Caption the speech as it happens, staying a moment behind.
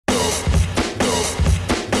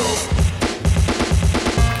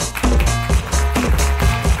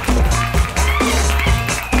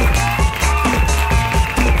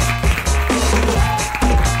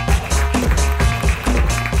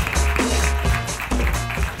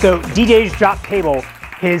So DJ's dropped cable.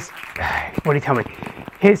 What did he tell me?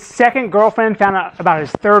 His second girlfriend found out about his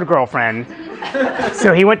third girlfriend.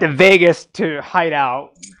 So he went to Vegas to hide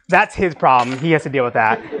out. That's his problem. He has to deal with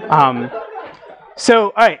that. So,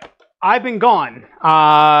 all right, I've been gone.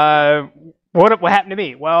 What happened to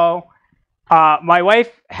me? Well, my wife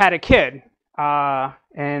had a kid,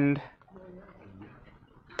 and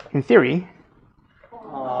in theory,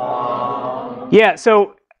 yeah,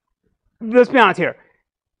 so let's be honest here.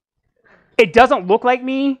 It doesn't look like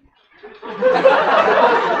me,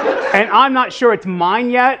 and I'm not sure it's mine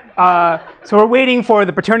yet. So we're waiting for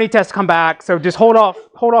the paternity test to come back. So just hold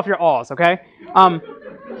off your awes, okay?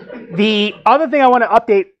 The other thing I want to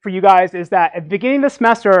update for you guys is that at the beginning of the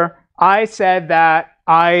semester, I said that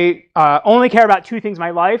I only care about two things in my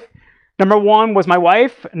life. Number one was my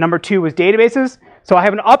wife. Number two was databases. So I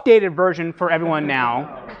have an updated version for everyone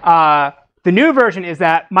now. The new version is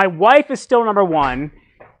that my wife is still number one.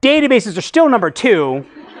 Databases are still number two.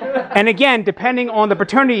 And again, depending on the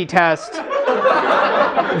paternity test,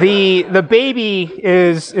 the baby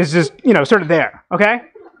is just, sort of there, okay?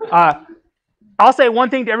 I'll say one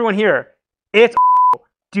thing to everyone here. It's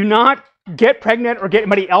do not get pregnant or get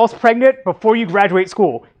anybody else pregnant before you graduate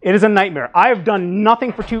school. It is a nightmare. I have done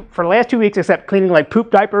nothing for the last 2 weeks except cleaning like poop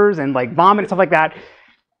diapers and like vomit and stuff like that.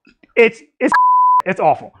 It's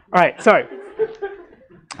awful. All right, sorry.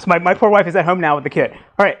 So my poor wife is at home now with the kid.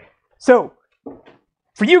 All right, so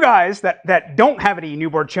for you guys that don't have any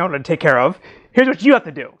newborn children to take care of, here's what you have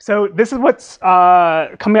to do. So this is what's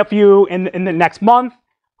coming up for you in the next month.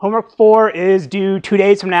 Homework 4 is due 2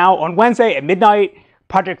 days from now on Wednesday at midnight.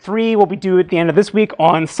 Project 3 will be due at the end of this week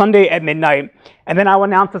on Sunday at midnight. And then I will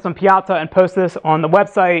announce this on Piazza and post this on the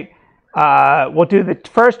website. We'll do the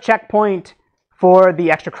first checkpoint for the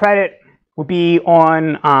extra credit will be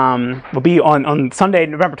on Sunday,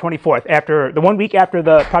 November 24th, after the 1 week after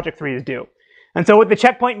the Project 3 is due. And so what the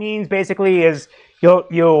checkpoint means basically is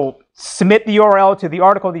you'll submit the URL to the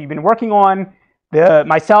article that you've been working on.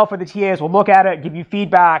 Myself or the TAs will look at it, give you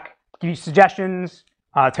feedback, give you suggestions,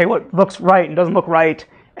 tell you what looks right and doesn't look right,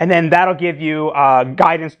 and then that'll give you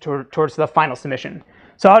guidance towards the final submission.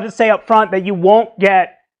 So I'll just say up front that you won't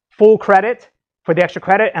get full credit for the extra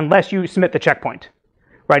credit unless you submit the checkpoint,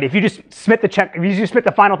 right? If you just submit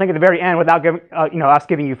the final thing at the very end without us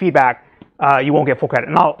giving you feedback, you won't get full credit.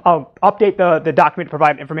 And I'll update the document to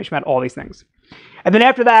provide information about all these things. And then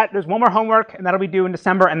after that, there's one more homework, and that'll be due in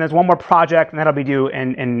December, and there's one more project, and that'll be due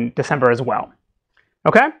in December as well.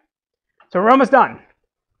 Okay? So we're almost done.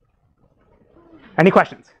 Any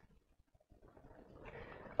questions?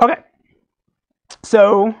 Okay.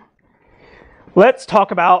 So let's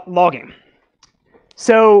talk about logging.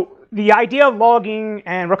 So the idea of logging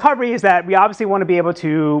and recovery is that we obviously want to be able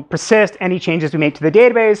to persist any changes we make to the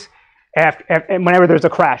database whenever there's a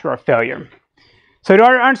crash or a failure. So in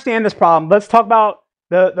order to understand this problem, let's talk about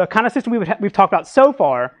the kind of system we've talked about so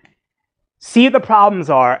far, see what the problems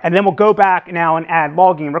are, and then we'll go back now and add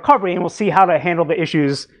logging and recovery, and we'll see how to handle the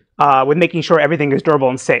issues with making sure everything is durable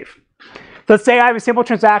and safe. So let's say I have a simple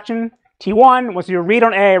transaction, T1, wants to do read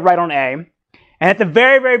on A, write on A, and at the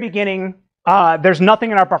very, very beginning, there's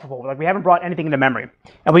nothing in our buffer pool. Like we haven't brought anything into memory.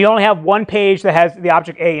 And we only have one page that has the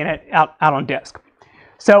object A in it out on disk.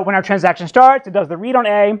 So when our transaction starts, it does the read on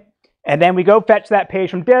A, and then we go fetch that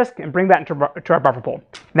page from disk and bring that to our buffer pool.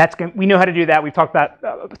 And we know how to do that. We've talked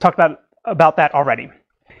about that already.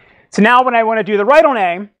 So now when I want to do the write on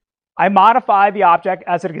A, I modify the object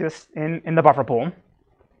as it exists in the buffer pool,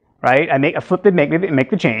 right? I flip it, make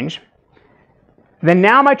the change. Then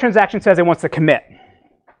now my transaction says it wants to commit.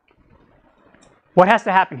 What has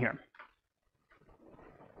to happen here?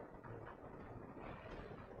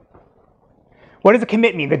 What does a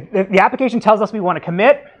commit mean? The application tells us we want to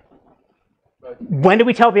commit. When do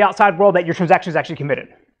we tell the outside world that your transaction is actually committed?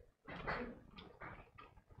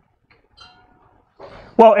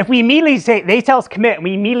 Well, if we immediately say, they tell us commit, and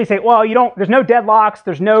we immediately say, well, there's no deadlocks,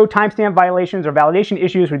 there's no timestamp violations or validation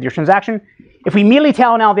issues with your transaction. If we immediately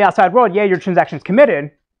tell now the outside world, yeah, your transaction is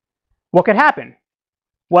committed, what could happen?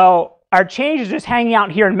 Well, our change is just hanging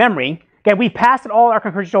out here in memory. Okay, we passed all our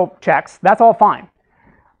concurrential checks, that's all fine.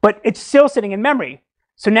 But it's still sitting in memory.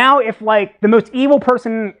 So now if like the most evil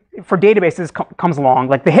person for databases comes along,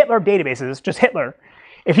 like the Hitler of databases, just Hitler,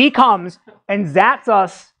 if he comes and zaps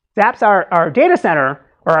our data center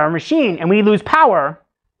or our machine and we lose power,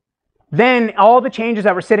 then all the changes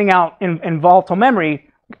that were sitting out in volatile memory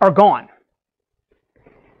are gone.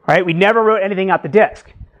 Right? We never wrote anything out the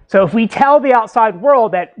disk. So if we tell the outside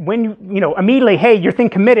world that when immediately, hey, your thing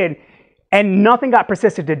committed and nothing got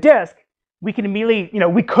persisted to disk, we can immediately,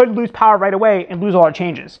 we could lose power right away and lose all our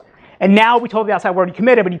changes. And now we told the outside world you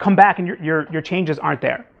committed, but you come back and your changes aren't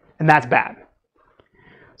there. And that's bad.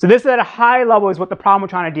 So this at a high level is what the problem we're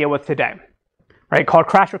trying to deal with today, right? Called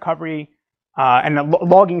crash recovery. And the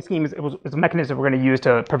logging scheme is a mechanism we're going to use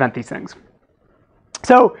to prevent these things.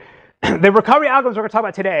 So the recovery algorithms we're going to talk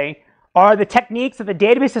about today are the techniques that the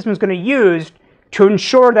database system is going to use to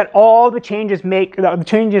ensure that all the changes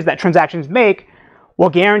that transactions make will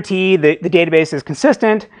guarantee the database is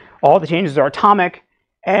consistent, all the changes are atomic,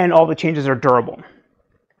 and all the changes are durable.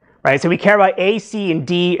 Right? So we care about A, C, and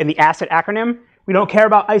D in the ACID acronym. We don't care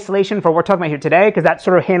about isolation for what we're talking about here today, because that's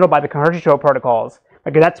sort of handled by the cohesion control protocols.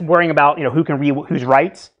 Like that's worrying about who can read whose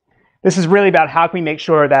writes. This is really about how can we make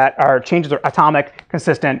sure that our changes are atomic,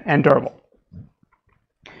 consistent, and durable.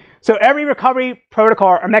 So every recovery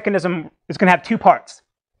protocol or mechanism is going to have two parts.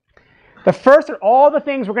 The first are all the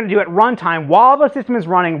things we're going to do at runtime while the system is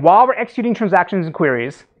running, while we're executing transactions and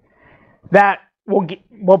queries, that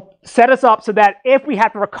will set us up so that if we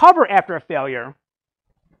have to recover after a failure,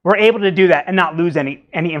 we're able to do that and not lose any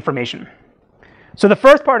information. So the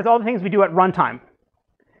first part is all the things we do at runtime.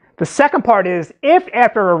 The second part is if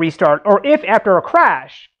after a restart or if after a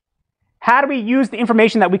crash, how do we use the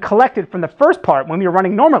information that we collected from the first part when we were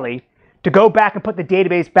running normally to go back and put the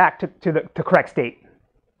database back to the correct state?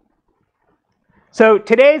 So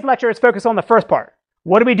today's lecture is focused on the first part.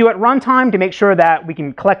 What do we do at runtime to make sure that we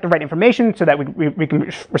can collect the right information so that we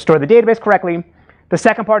can restore the database correctly? The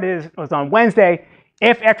second part was on Wednesday.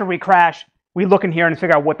 If after we crash, we look in here and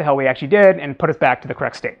figure out what the hell we actually did and put us back to the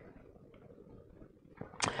correct state.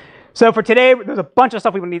 So for today, there's a bunch of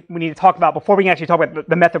stuff we need to talk about before we can actually talk about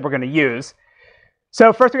the method we're going to use.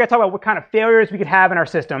 So first, we got to talk about what kind of failures we could have in our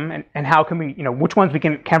system and how can we, which ones we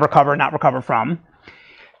can recover, not recover from.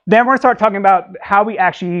 Then we're going to start talking about how we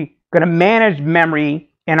actually going to manage memory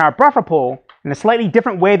in our buffer pool in a slightly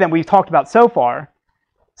different way than we've talked about so far,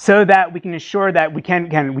 so that we can ensure that we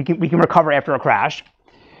can recover after a crash.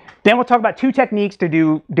 Then we'll talk about two techniques to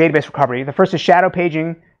do database recovery. The first is shadow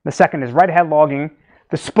paging. The second is write-ahead logging.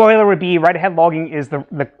 The spoiler would be write-ahead logging is the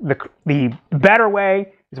better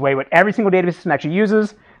way, is the way what every single database system actually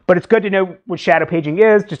uses, but it's good to know what shadow paging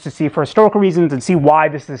is just to see for historical reasons and see why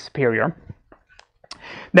this is superior.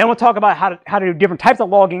 Then we'll talk about how to do different types of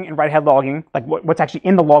logging and write-ahead logging, like what's actually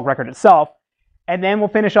in the log record itself. And then we'll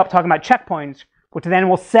finish up talking about checkpoints, which then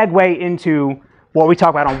will segue into what we talk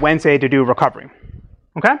about on Wednesday to do recovery.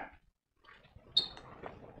 Okay?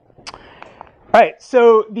 All right,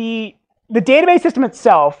 so the database system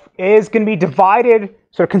itself is going to be divided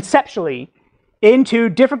sort of conceptually into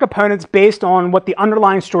different components based on what the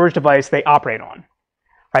underlying storage device they operate on.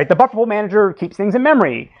 Right? The buffer pool manager keeps things in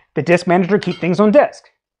memory. The disk manager keeps things on disk.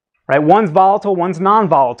 Right? One's volatile, one's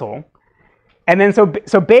non-volatile. And then so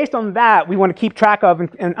based on that, we want to keep track of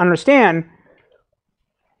and understand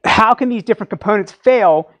how can these different components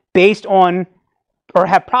fail based on, or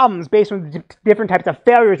have problems based on the different types of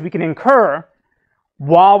failures we can incur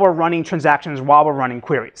while we're running transactions, while we're running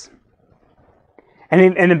queries.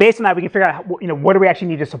 And then based on that, we can figure out what do we actually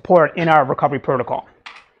need to support in our recovery protocol.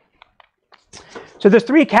 So there's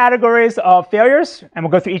three categories of failures, and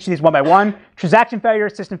we'll go through each of these one by one: transaction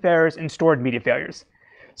failures, system failures, and stored media failures.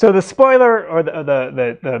 So the spoiler, or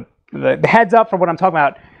the heads up for what I'm talking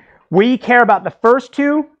about, we care about the first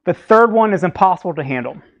two. The third one is impossible to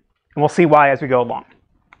handle, and we'll see why as we go along.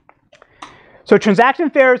 So transaction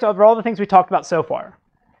failures are all the things we talked about so far,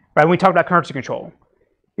 right? When we talked about currency control.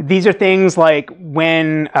 These are things like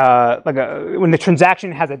when the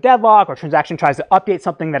transaction has a deadlock, or transaction tries to update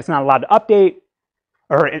something that it's not allowed to update,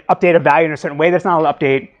 or update a value in a certain way that's not allowed to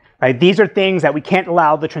update. Right? These are things that we can't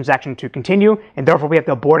allow the transaction to continue, and therefore we have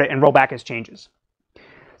to abort it and roll back as changes.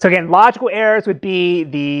 So again, logical errors would be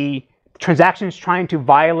the transactions trying to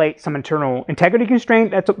violate some internal integrity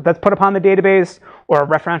constraint that's put upon the database, or a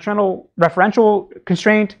referential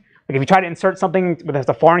constraint. Like if you try to insert something that has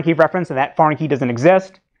a foreign key reference and that foreign key doesn't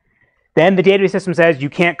exist, then the database system says you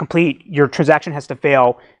can't complete, your transaction has to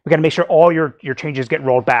fail. We've got to make sure all your changes get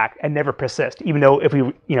rolled back and never persist, even though if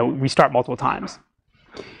we restart multiple times.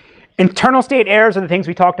 Internal state errors are the things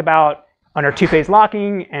we talked about under two-phase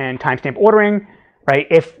locking and timestamp ordering. Right?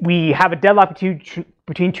 If we have a deadlock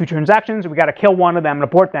between two transactions, we got to kill one of them and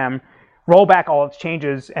abort them, roll back all its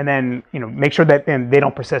changes, and then make sure that they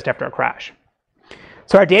don't persist after a crash.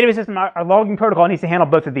 So our database system, our logging protocol needs to handle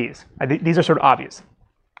both of these. These are sort of obvious.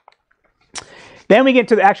 Then we get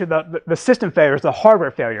to the system failures, the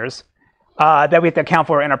hardware failures that we have to account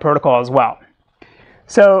for in our protocol as well.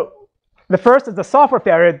 So the first is the software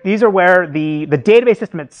failure. These are where the database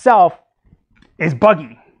system itself is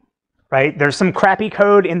buggy. Right? There's some crappy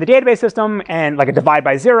code in the database system, and like a divide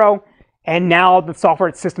by zero, and now the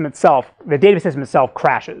software system itself, the database system itself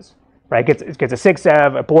crashes, right? It gets a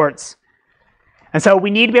 6ev, aborts. And so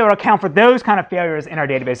we need to be able to account for those kind of failures in our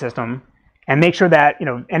database system and make sure that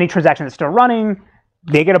any transaction that's still running,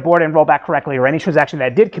 they get aborted and roll back correctly, or any transaction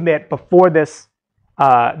that did commit before this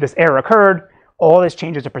error occurred, all these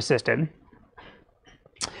changes are persisted.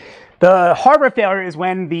 The hardware failure is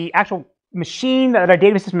when the actual machine that our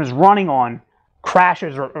database system is running on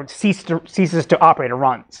crashes or ceases to operate or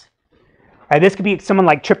runs. Right, this could be someone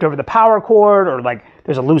like tripped over the power cord, or like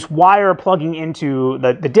there's a loose wire plugging into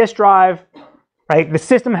the disk drive. Right, the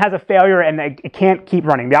system has a failure and it can't keep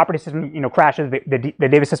running. The operating system crashes, the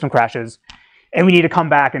database system crashes, and we need to come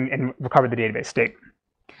back and recover the database state.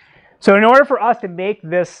 So in order for us to make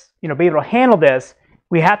this, be able to handle this,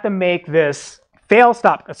 we have to make this fail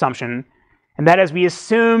stop assumption, and that is we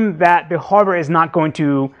assume that the hardware is not going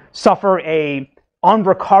to suffer a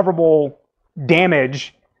unrecoverable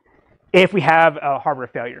damage if we have a hardware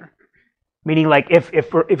failure. Meaning, like if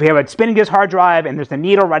we have a spinning disk hard drive and there's a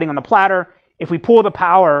needle writing on the platter, if we pull the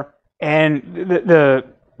power and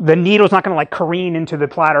the needle's not going to like careen into the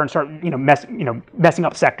platter and start messing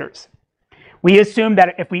up sectors. We assume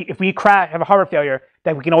that if we have a hardware failure,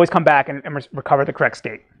 that we can always come back and recover the correct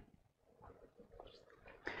state.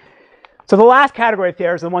 So the last category of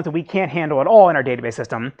failures are the ones that we can't handle at all in our database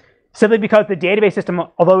system, simply because the database system,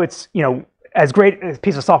 although it's as great a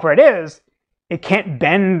piece of software it is, it can't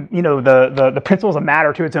bend the principles of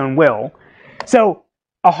matter to its own will. So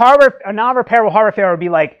a non-repairable hardware failure would be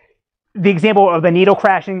like the example of the needle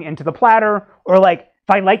crashing into the platter, or like if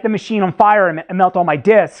I light the machine on fire and melt all my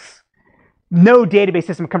disks, no database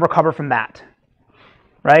system can recover from that,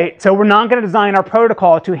 right? So we're not going to design our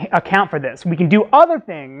protocol to account for this. We can do other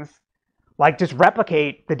things like just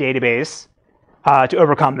replicate the database to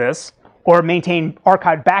overcome this, or maintain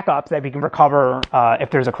archived backups that we can recover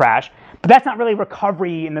if there's a crash. But that's not really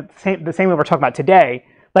recovery in the same way we're talking about today.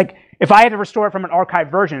 Like if I had to restore it from an archived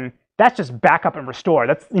version, that's just backup and restore.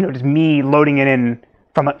 That's just me loading it in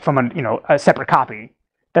from a separate copy.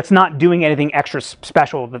 That's not doing anything extra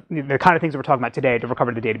special, the kind of things that we're talking about today to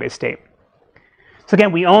recover the database state. So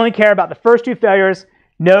again, we only care about the first two failures.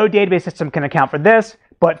 No database system can account for this,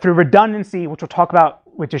 but through redundancy, which we'll talk about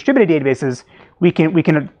with distributed databases, we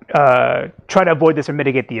can try to avoid this or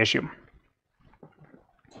mitigate the issue.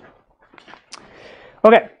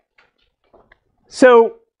 Okay,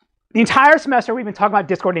 so the entire semester we've been talking about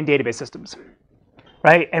discoordinated database systems,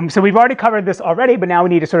 right? And so we've already covered this already, but now we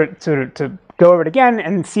need to sort of to go over it again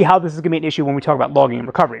and see how this is going to be an issue when we talk about logging and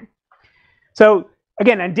recovery. So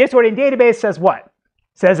again, a discoordinated database says what?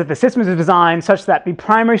 It says that the system is designed such that the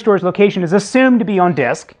primary storage location is assumed to be on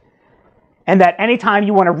disk, and that anytime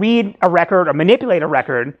you want to read a record or manipulate a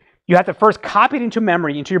record, you have to first copy it into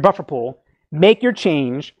memory, into your buffer pool, make your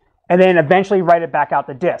change, and then eventually write it back out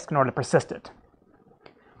the disk in order to persist it.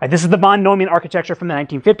 Right, this is the von Neumann architecture from the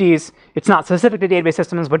 1950s. It's not specific to database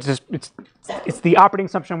systems, but it's the operating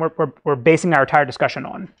assumption we're basing our entire discussion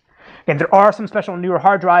on. And there are some special newer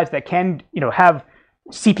hard drives that can have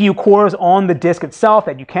CPU cores on the disk itself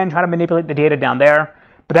that you can try to manipulate the data down there,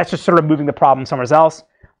 but that's just sort of moving the problem somewhere else.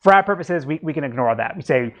 For our purposes, we can ignore all that. We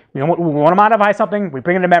say we want to modify something, we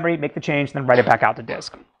bring it to memory, make the change, then write it back out to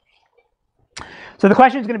disk. So the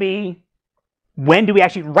question is going to be, when do we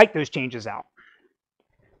actually write those changes out?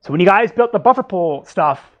 So when you guys built the buffer pool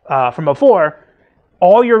stuff from before,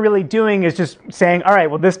 all you're really doing is just saying, all right,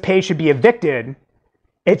 well, this page should be evicted.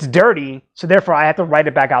 It's dirty, so therefore I have to write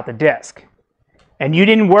it back out the disk. And you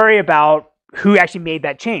didn't worry about who actually made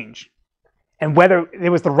that change and whether it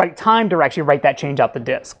was the right time to actually write that change out the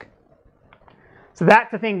disk. So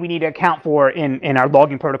that's the thing we need to account for in our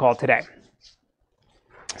logging protocol today.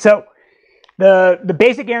 So the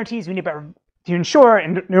basic guarantees we need to ensure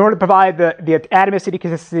in order to provide the atomicity,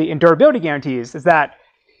 consistency, and durability guarantees is that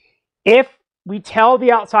if we tell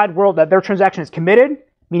the outside world that their transaction is committed,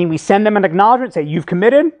 meaning we send them an acknowledgement, say you've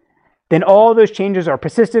committed, then all those changes are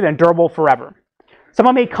persistent and durable forever.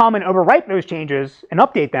 Someone may come and overwrite those changes and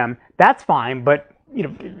update them. That's fine, but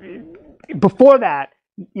before that,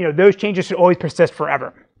 those changes should always persist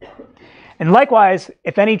forever. And likewise,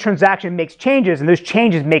 if any transaction makes changes and those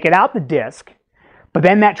changes make it out the disk, but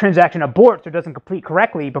then that transaction aborts or doesn't complete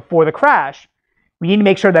correctly before the crash, we need to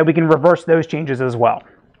make sure that we can reverse those changes as well.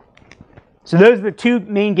 So those are the two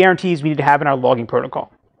main guarantees we need to have in our logging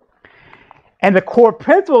protocol. And the core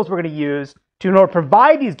principles we're going to use in order to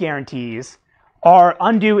provide these guarantees are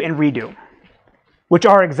undo and redo, which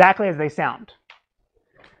are exactly as they sound.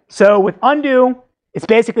 So with undo, it's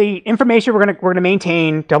basically information we're going to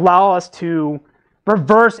maintain to allow us to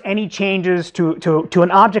reverse any changes to an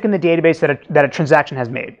object in the database that a transaction has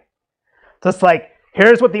made. So it's like,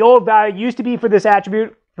 here's what the old value used to be for this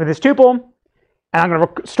attribute, for this tuple, and I'm going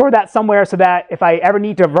to store that somewhere so that if I ever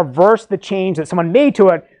need to reverse the change that someone made to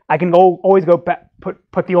it, I can always go back,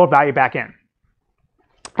 put the old value back in.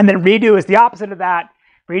 And then redo is the opposite of that.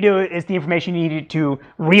 Redo is the information you needed to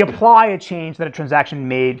reapply a change that a transaction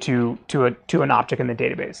made to an object in the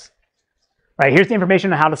database. Right? Here's the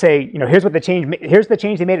information on how to say, here's the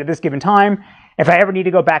change they made at this given time. If I ever need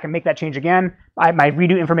to go back and make that change again, my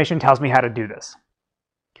redo information tells me how to do this.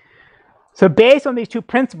 So based on these two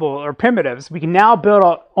principles or primitives, we can now build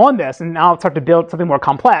on this and now start to build something more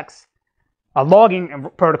complex, a logging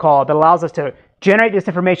protocol that allows us to generate this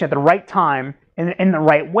information at the right time in the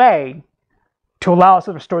right way to allow us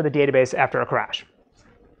to restore the database after a crash.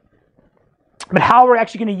 But how we're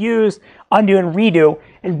actually going to use undo and redo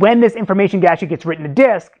and when this information actually gets written to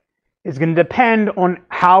disk is going to depend on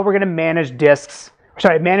how we're going to manage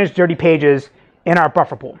manage dirty pages in our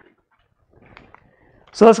buffer pool.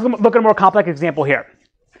 So let's look at a more complex example here.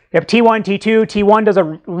 We have T1, T2. T1 does a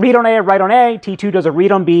read on A, write on A. T2 does a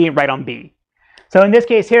read on B, write on B. So in this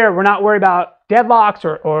case here, we're not worried about deadlocks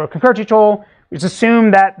or concurrency control. We just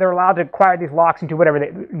assume that they're allowed to acquire these locks and do whatever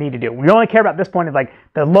they need to do. We only care about this point of like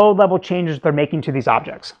the low-level changes they're making to these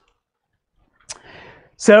objects.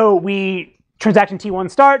 So transaction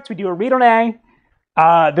T1 starts. We do a read on A.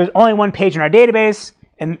 There's only one page in our database.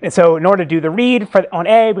 And so in order to do the read on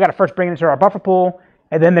A, we got to first bring it into our buffer pool.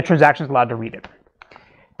 And then the transaction is allowed to read it.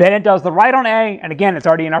 Then it does the write on A. And again, it's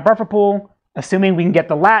already in our buffer pool. Assuming we can get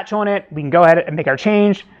the latch on it, we can go ahead and make our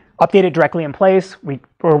change, update it directly in place. We're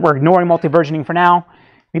ignoring multi-versioning for now.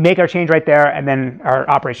 We make our change right there, and then our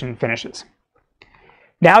operation finishes.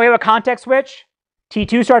 Now we have a context switch.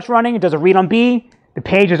 T2 starts running. It does a read on B. The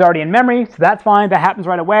page is already in memory, so that's fine. That happens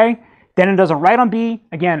right away. Then it does a write on B.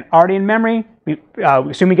 Again, already in memory. We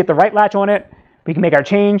assume we get the right latch on it. We can make our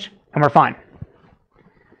change, and we're fine.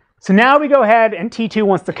 So now we go ahead, and T2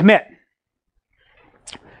 wants to commit.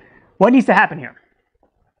 What needs to happen here?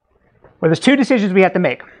 Well, there's two decisions we have to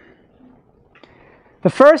make. The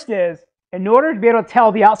first is, in order to be able to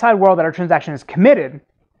tell the outside world that our transaction is committed,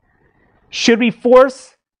 should we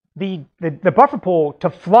force the buffer pool to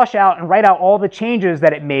flush out and write out all the changes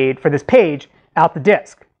that it made for this page out the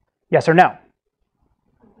disk? Yes or no?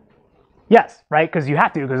 Yes, right? Because you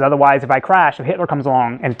have to, because otherwise if I crash, if Hitler comes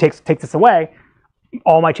along and takes this away,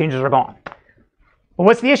 all my changes are gone. But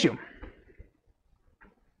what's the issue?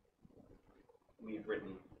 We've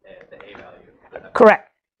written the A value. Correct.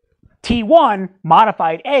 T1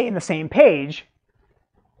 modified A in the same page.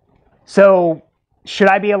 So should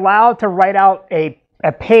I be allowed to write out a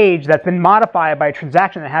page that's been modified by a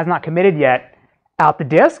transaction that has not committed yet out the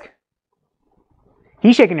disk?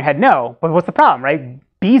 He's shaking your head no, but what's the problem, right?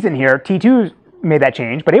 B's in here, T2 made that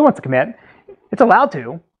change, but A wants to commit. It's allowed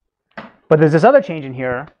to, but there's this other change in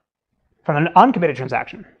here from an uncommitted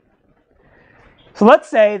transaction. So let's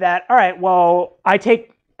say that, all right, well,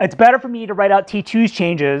 it's better for me to write out T2's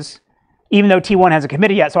changes even though T1 hasn't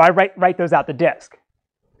committed yet, so I write those out the disk.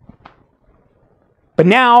 But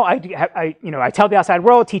now I tell the outside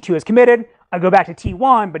world T2 is committed. I go back to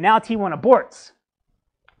T1, but now T1 aborts.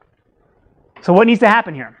 So what needs to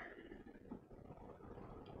happen here?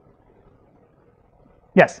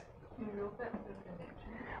 Yes?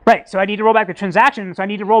 Right, so I need to roll back the transaction, so I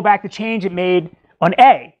need to roll back the change it made on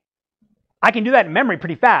A. I can do that in memory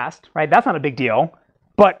pretty fast, right? That's not a big deal.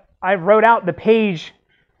 But I wrote out the page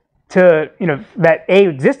that A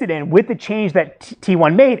existed in with the change that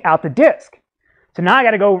T1 made out the disk. So now I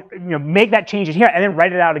got to go make that change in here and then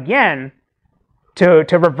write it out again to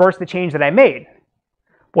reverse the change that I made.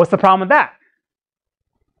 What's the problem with that?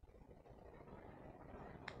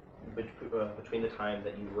 Between the time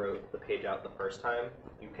that you wrote the page out the first time,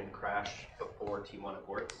 you can crash before T1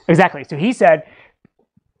 aborts. Exactly. So he said,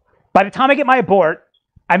 by the time I get my abort,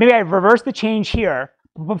 maybe I reverse the change here.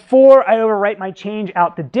 Before I overwrite my change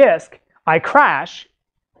out the disk, I crash.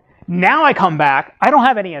 Now I come back. I don't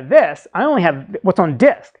have any of this. I only have what's on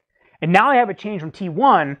disk. And now I have a change from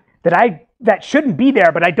T1 that shouldn't be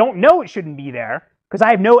there, but I don't know it shouldn't be there because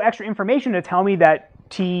I have no extra information to tell me that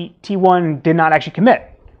T1 did not actually commit.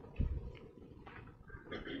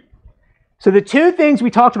 So the two things we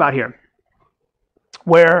talked about here,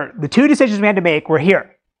 where the two decisions we had to make were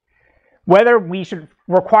here. Whether we should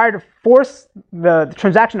require to force the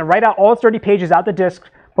transaction to write out all its 30 pages out the disk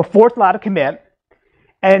before it's allowed to commit,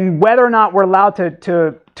 and whether or not we're allowed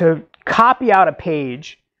to copy out a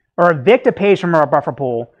page or evict a page from our buffer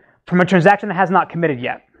pool from a transaction that has not committed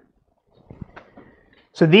yet.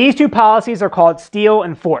 So these two policies are called steal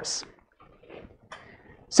and force.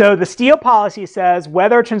 So the steal policy says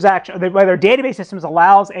whether a database systems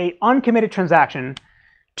allows a uncommitted transaction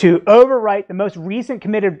to overwrite the most recent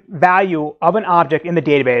committed value of an object in the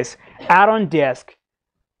database out on disk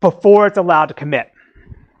before it's allowed to commit.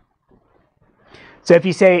 So if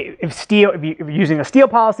you say if you're using a steal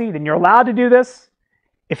policy, then you're allowed to do this.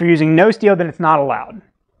 If you're using no steal, then it's not allowed.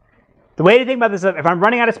 The way to think about this is if I'm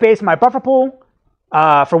running out of space in my buffer pool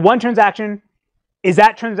for one transaction, is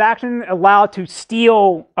that transaction allowed to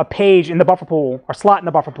steal a page in the buffer pool or slot in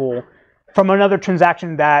the buffer pool from another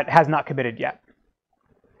transaction that has not committed yet?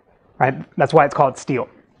 Right? That's why it's called steal.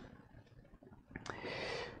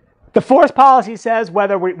 The force policy says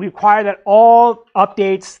whether we require that all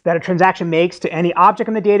updates that a transaction makes to any object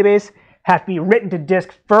in the database have to be written to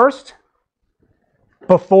disk first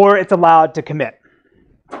before it's allowed to commit.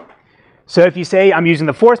 So if you say I'm using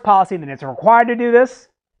the force policy, then it's required to do this.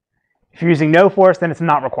 If you're using no force, then it's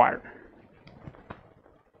not required.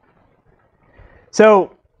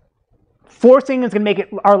 So forcing is going to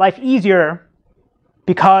make our life easier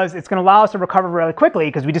because it's going to allow us to recover really quickly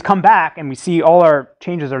because we just come back and we see all our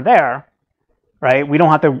changes are there, right? We don't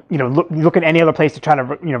have to look at any other place to try to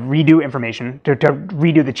redo information, to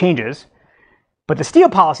redo the changes. But the steal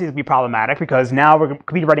policy would be problematic because now we're going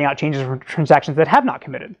to be writing out changes for transactions that have not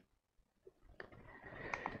committed.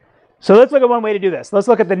 So let's look at one way to do this. Let's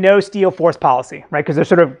look at the no steal force policy, right? Because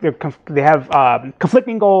they have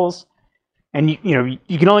conflicting goals, and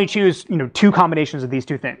you can only choose two combinations of these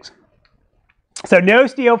two things. So no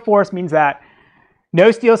steal force means that no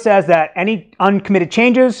steal says that any uncommitted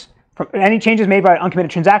changes made by an uncommitted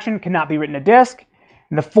transaction cannot be written to disk,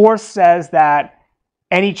 and the force says that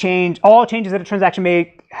all changes that a transaction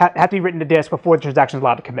made have to be written to disk before the transaction is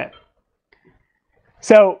allowed to commit.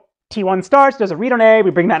 So T1 starts, does a read on A,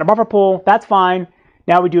 we bring that in a buffer pool, that's fine.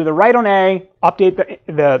 Now we do the write on A, update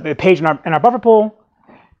the page in our buffer pool.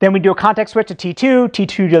 Then we do a context switch to T2,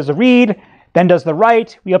 T2 does the read, then does the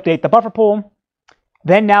write, we update the buffer pool.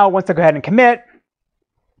 Then now it wants to go ahead and commit.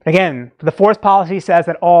 Again, the force policy says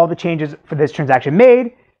that all the changes for this transaction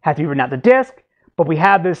made have to be written out to disk, but we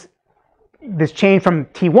have this change from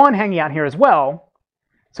T1 hanging out here as well,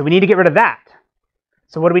 so we need to get rid of that.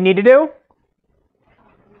 So what do we need to do?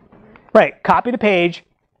 Right, copy the page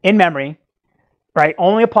in memory, right?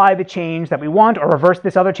 Only apply the change that we want or reverse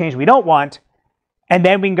this other change we don't want, and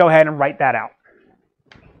then we can go ahead and write that out.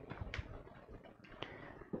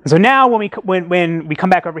 So now when we come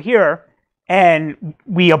back over here and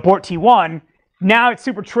we abort T1, now it's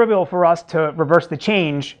super trivial for us to reverse the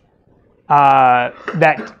change all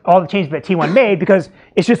the changes that T1 made because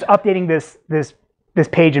it's just updating this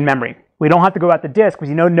page in memory. We don't have to go out the disk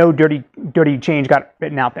because no dirty change got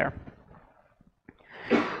written out there.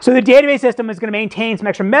 So the database system is going to maintain some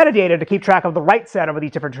extra metadata to keep track of the write set over these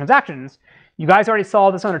different transactions. You guys already saw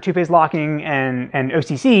this on our two-phase locking and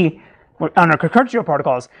OCC on our concurrency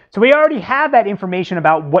protocols. So we already have that information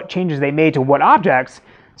about what changes they made to what objects.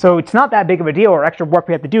 So it's not that big of a deal or extra work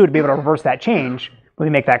we have to do to be able to reverse that change when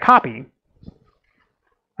we make that copy.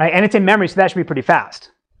 Right? And it's in memory, so that should be pretty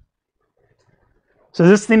fast. So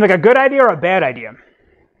does this seem like a good idea or a bad idea?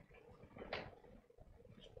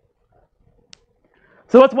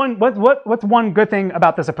 So what's one good thing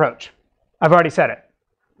about this approach? I've already said it.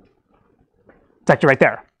 It's actually right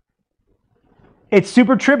there. It's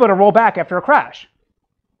super trivial to roll back after a crash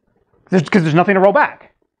because there's nothing to roll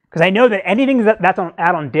back. Because I know that anything that's out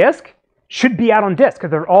on disk should be out on disk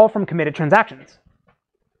because they're all from committed transactions.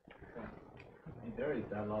 There is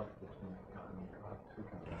deadlock between two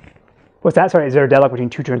transactions. What's that? Sorry, is there a deadlock between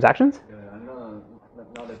two transactions? Yeah,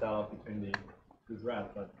 not a deadlock between the two threads,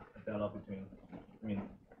 but a deadlock between. I mean,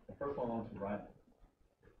 the first one wants to write,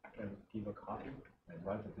 can give a copy and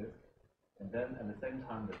write the disk, and then at the same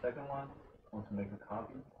time, the second one wants to make a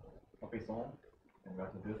copy of its own and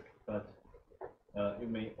write the disk, but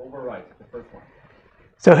it may overwrite the first one.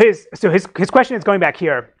 So his question is going back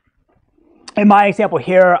here. In my example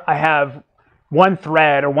here, I have one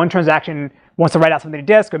thread or one transaction wants to write out something to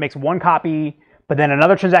disk, or makes one copy, but then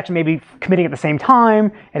another transaction may be committing at the same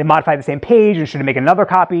time, and it modified the same page and should make another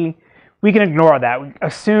copy. We can ignore that. We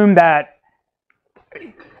assume that,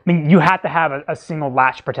 you have to have a single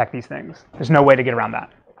latch to protect these things. There's no way to get around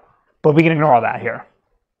that. But we can ignore all that here.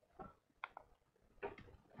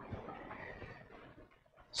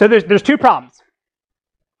 So there's two problems.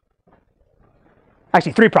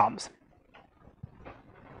 Actually, three problems.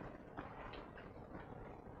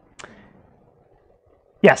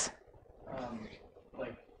 Yes?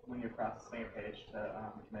 Like when you're processing a page to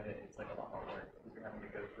commit it, it's like a lot more work because you're having to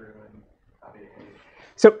go through and copy the page.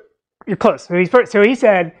 So you're close. So he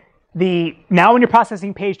said now when you're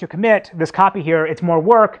processing page to commit, this copy here, it's more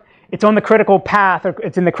work. It's on the critical path, or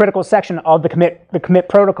it's in the critical section of the commit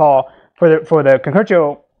protocol for the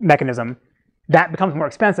concurrentio mechanism. That becomes more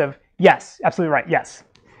expensive. Yes, absolutely right. Yes.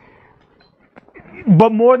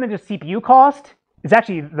 But more than just CPU cost, it's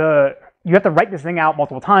actually you have to write this thing out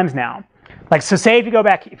multiple times now. Like, so say if you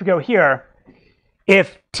go here,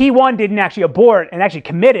 if T1 didn't actually abort and actually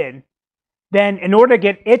committed, then in order to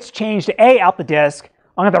get its change to A out the disk,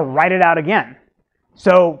 I'm going to have to write it out again.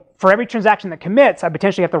 So for every transaction that commits, I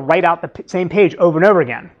potentially have to write out the same page over and over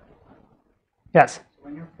again. Yes? So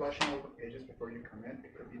when you're flushing over pages before you commit,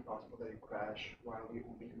 it could be possible that you crash while you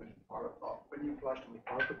committed part of when you flushed only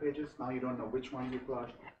part of the pages, now you don't know which ones you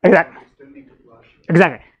flushed. Exactly. You still need to flush.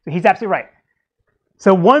 Exactly. So he's absolutely right.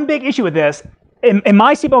 So one big issue with this, in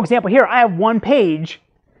my CMU example here, I have one page,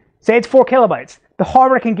 say it's 4 kilobytes. The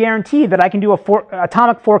hardware can guarantee that I can do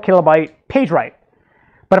atomic 4 kilobyte page write.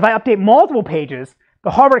 But if I update multiple pages, the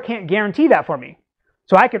hardware can't guarantee that for me.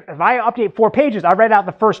 So if I update 4 pages, I write out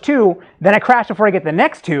the first 2, then I crash before I get the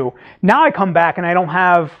next 2. Now I come back and I don't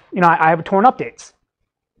have, I have torn updates.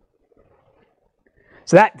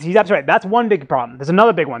 So he's absolutely right. That's one big problem. There's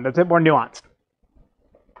another big one that's a bit more nuanced.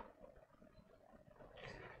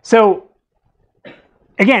 So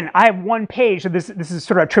again, I have one page, so this is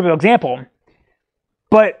sort of a trivial example.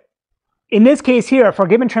 But in this case here, for a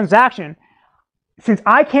given transaction, since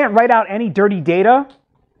I can't write out any dirty data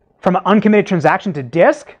from an uncommitted transaction to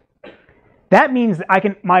disk, that means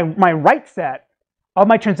that my write set of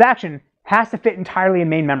my transaction has to fit entirely in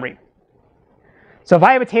main memory. So if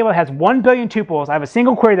I have a table that has 1 billion tuples, I have a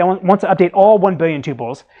single query that wants to update all 1 billion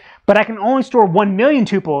tuples, but I can only store 1 million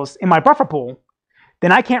tuples in my buffer pool,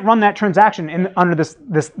 then I can't run that transaction under this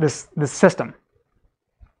system.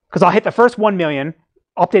 Because I'll hit the first 1 million,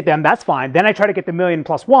 update them, that's fine. Then I try to get the million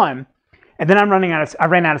plus 1, and then I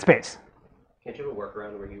ran out of space. Can't you have a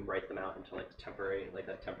workaround where you write them out into like a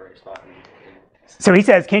temporary spot? So he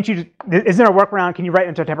says, is there a workaround? Can you write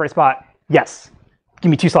into a temporary spot? Yes. Give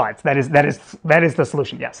me 2 slides. That is the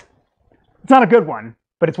solution. Yes. It's not a good one,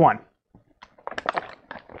 but it's one.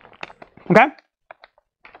 Okay.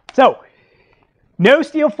 So no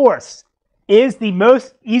steal force is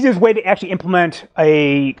the easiest way to actually implement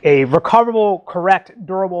a recoverable, correct,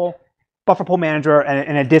 durable buffer pool manager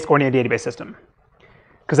in a disk-oriented database system.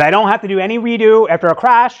 Because I don't have to do any redo after a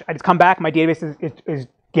crash. I just come back. My database is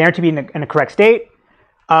guaranteed to be in a correct state.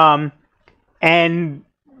 And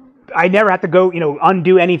I never have to go,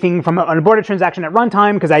 undo anything from an aborted transaction at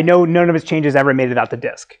runtime because I know none of its changes ever made it out the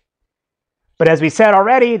disk. But as we said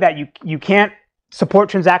already, that you can't support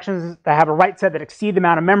transactions that have a write set that exceed the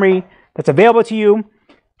amount of memory that's available to you.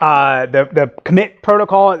 The commit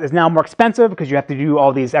protocol is now more expensive because you have to do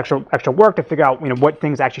all these extra work to figure out what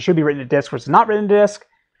things actually should be written to disk versus not written to disk.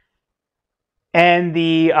 And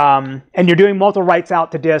you're doing multiple writes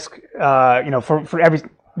out to disk, for every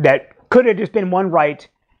that could have just been one write.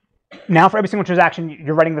 Now for every single transaction,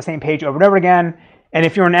 you're writing the same page over and over again. And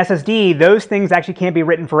if you're an SSD, those things actually can't be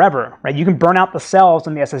written forever, right? You can burn out the cells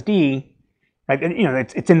in the SSD, right?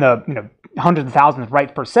 It's in the hundreds of thousands of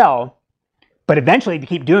writes per cell. But eventually, to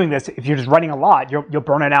keep doing this, if you're just writing a lot, you'll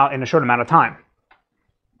burn it out in a short amount of time.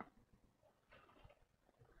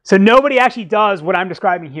 So nobody actually does what I'm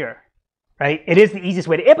describing here, right? It is the easiest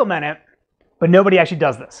way to implement it, but nobody actually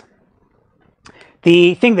does this.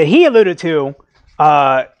 The thing that he alluded to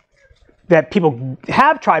that people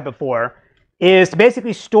have tried before is to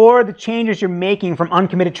basically store the changes you're making from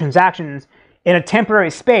uncommitted transactions in a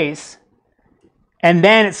temporary space, and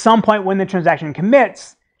then at some point when the transaction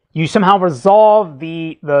commits, you somehow resolve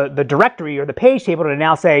the directory or the page table to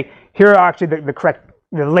now say, here are actually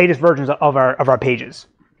the latest versions of our pages.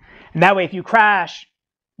 And that way, if you crash,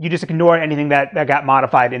 you just ignore anything that got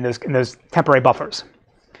modified in those temporary buffers.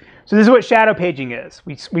 So this is what shadow paging is.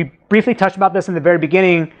 We briefly touched about this in the very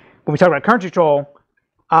beginning when we talked about current control.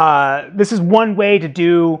 This is one way to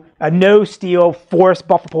do a no-steal forced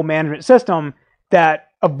buffer pool management system that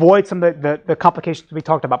avoids some of the complications we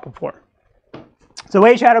talked about before. So the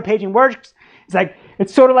way shadow paging works is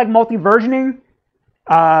it's sort of like multi-versioning,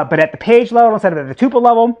 but at the page level instead of at the tuple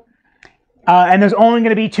level. And there's only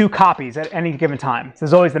going to be 2 copies at any given time. So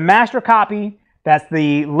there's always the master copy. That's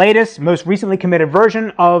the latest, most recently committed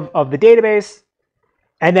version of the database.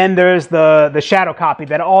 And then there's the shadow copy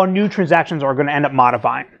that all new transactions are going to end up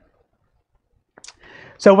modifying.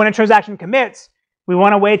 So when a transaction commits, we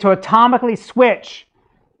want a way to atomically switch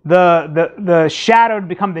the shadow to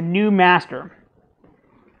become the new master.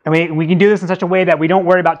 And we can do this in such a way that we don't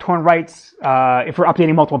worry about torn writes if we're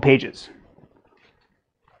updating multiple pages.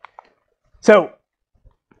 So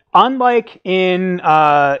unlike in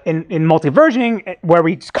multi-versioning, where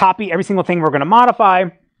we just copy every single thing we're going to modify,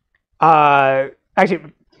 actually,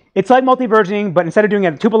 it's like multi-versioning, but instead of doing it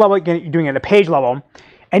at a tuple level, you're doing it at a page level.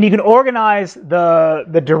 And you can organize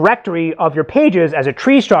the directory of your pages as a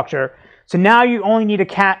tree structure. So now you only need to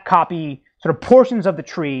copy sort of portions of the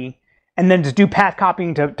tree, and then just do path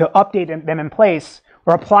copying to update them in place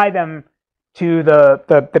or apply them to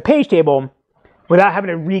the page table without having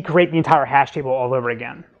to recreate the entire hash table all over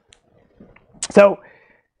again. So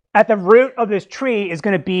at the root of this tree is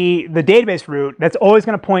going to be the database root that's always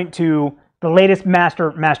going to point to the latest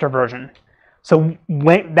master version. So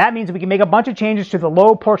that means we can make a bunch of changes to the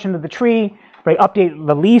low portion of the tree, right? Update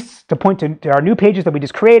the lease to point to our new pages that we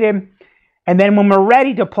just created. And then when we're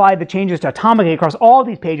ready to apply the changes to atomically across all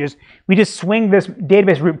these pages, we just swing this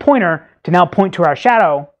database root pointer to now point to our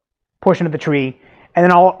shadow portion of the tree, and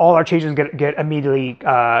then all our changes get immediately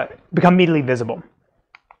become immediately visible.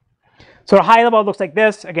 So at a high level, it looks like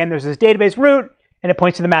this. Again, there's this database root, and it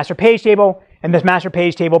points to the master page table, and this master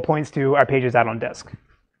page table points to our pages out on disk.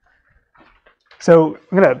 So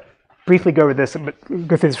I'm going to briefly go over this, but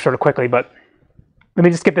go through this sort of quickly, but let me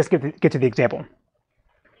just get to the example.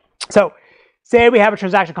 So say we have a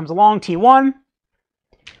transaction comes along, T1.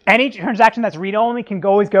 Any transaction that's read-only can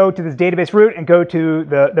always go to this database root and go to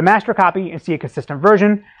the master copy and see a consistent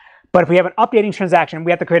version. But if we have an updating transaction,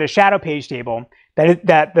 we have to create a shadow page table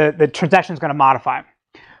that the transaction is going to modify.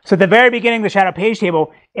 So at the very beginning of the shadow page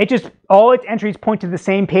table, all its entries point to the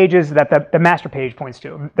same pages that the master page points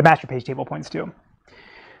to, the master page table points to.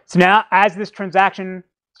 So now, as this transaction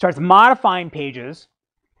starts modifying pages,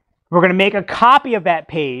 we're going to make a copy of that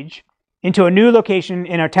page into a new location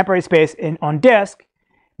in our temporary space on disk,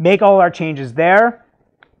 make all our changes there,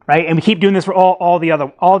 right? And we keep doing this for all the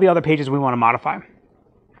other pages we want to modify.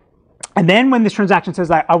 And then when this transaction says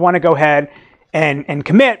I want to go ahead and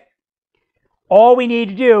commit, all we need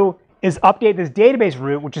to do is update this database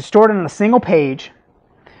root, which is stored on a single page,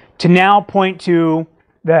 to now point to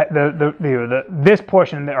this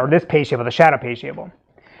portion or this page table, the shadow page table.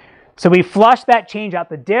 So we flush that change out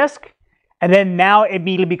the disk, and then now it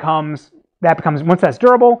immediately becomes once that's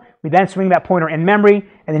durable, we then swing that pointer in memory,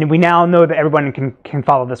 and then we now know that everyone can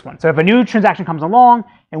follow this one. So if a new transaction comes along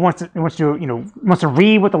and wants to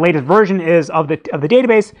read what the latest version is of the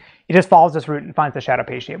database, it just follows this route and finds the shadow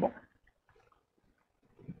page table.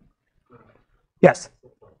 Yes.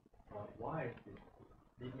 Why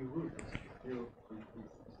did you root still written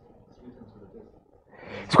to the disk?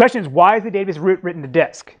 The question is, why is the database root written to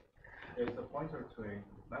disk? It's a pointer to a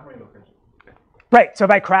memory location. Right. So if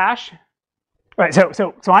I crash, right.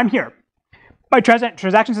 So I'm here. My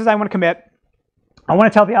transaction says I want to commit. I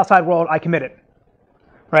want to tell the outside world I committed.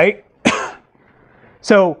 Right.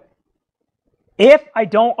 So if I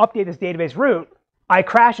don't update this database root, I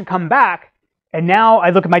crash and come back. And now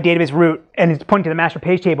I look at my database root, and it's pointing to the master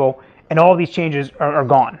page table, and all these changes are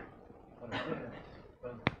gone. But I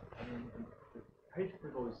mean, the page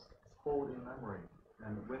table is stored in memory,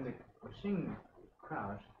 and when the machine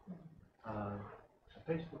crashes, the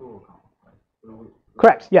page table will come. Right? So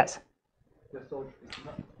Correct. Yes. So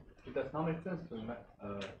it does not make sense to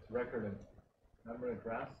record a memory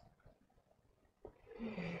address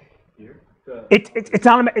here. It's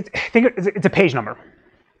not. It's a page number.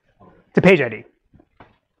 It's a page ID,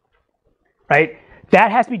 right?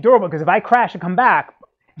 That has to be durable, because if I crash and come back,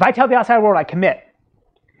 if I tell the outside world I commit,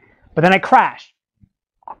 but then I crash,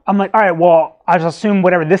 I'm like, all right, well, I just assume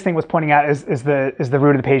whatever this thing was pointing at is the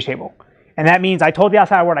root of the page table. And that means I told the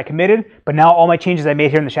outside world I committed, but now all my changes I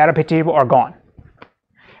made here in the shadow page table are gone.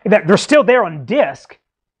 They're still there on disk.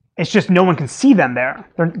 It's just no one can see them there.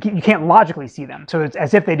 You can't logically see them. So it's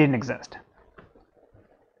as if they didn't exist.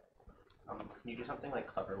 Can you do something like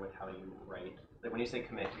clever with how you write? Like when you say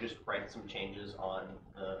commit, you just write some changes on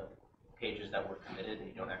the pages that were committed, and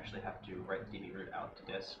you don't actually have to write the DB root out to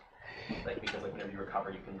disk. Because whenever you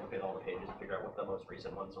recover, you can look at all the pages and figure out what the most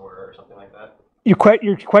recent ones were, or something like that. Your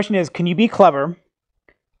question is, can you be clever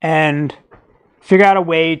and figure out a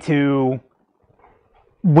way to,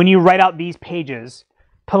 when you write out these pages,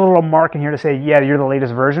 put a little mark in here to say, yeah, you're the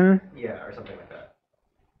latest version? Yeah, or something like that.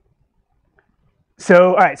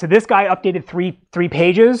 So, all right, so this guy updated three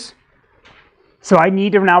pages. So I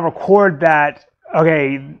need to now record that,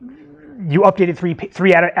 okay, you updated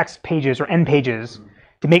three out of X pages or N pages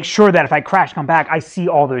to make sure that if I crash, come back, I see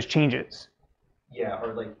all those changes. Yeah,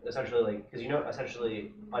 or essentially because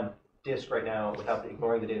essentially on disk right now, without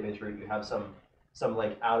ignoring the database root, you have some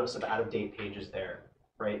out of date pages there,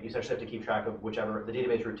 right? You essentially have to keep track of whichever the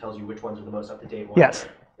database root tells you which ones are the most up to date ones. Yes.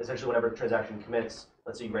 Essentially, whenever a transaction commits,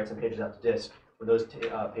 let's say you write some pages out to disk, when those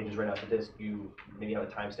pages write out to disk, you maybe have a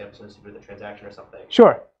timestamp associated with the transaction or something.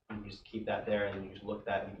 Sure. You just keep that there, and then you just look at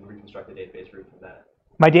that, and you can reconstruct the database route from that.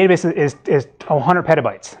 My database is 100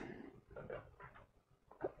 petabytes.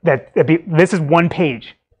 Okay. This is one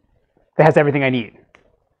page that has everything I need.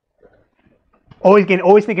 Always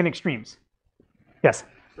think in extremes. Yes?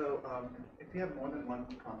 So if you have more than one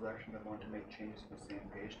transaction that want to make changes to the same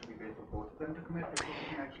page, do we wait for both of them to commit before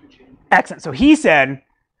we can actually change? Excellent. So he said,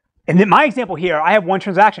 and in my example here, I have one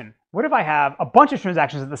transaction. What if I have a bunch of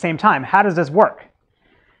transactions at the same time? How does this work?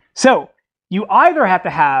 So you either have to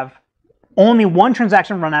have only one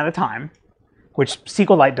transaction run at a time, which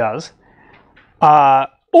SQLite does,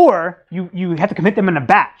 or you have to commit them in a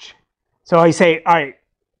batch. So I say, all right,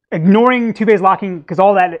 ignoring two-phase locking, because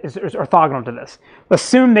all that is orthogonal to this.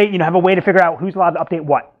 Assume they have a way to figure out who's allowed to update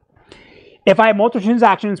what. If I have multiple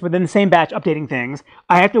transactions within the same batch updating things,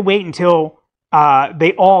 I have to wait until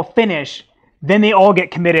they all finish. Then they all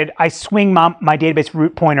get committed. I swing my database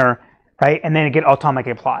root pointer, right, and then it get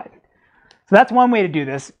automatically applied. So that's one way to do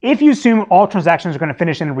this. If you assume all transactions are going to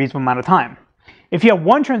finish in a reasonable amount of time. If you have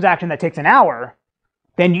one transaction that takes an hour,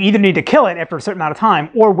 then you either need to kill it after a certain amount of time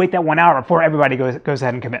or wait that 1 hour before everybody goes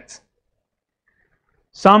ahead and commits.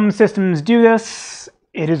 Some systems do this.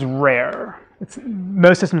 It is rare.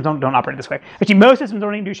 Most systems don't operate this way. Actually, most systems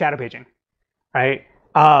don't even do shadow paging, right?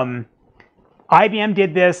 IBM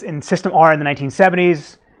did this in System R in the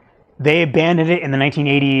 1970s. They abandoned it in the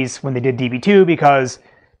 1980s when they did DB2 because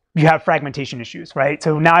you have fragmentation issues, right?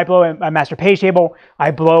 So now I blow a master page table.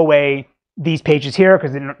 I blow away these pages here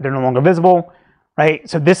because they're no longer visible, right?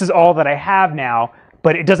 So this is all that I have now,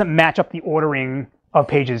 but it doesn't match up the ordering of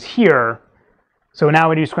pages here. So now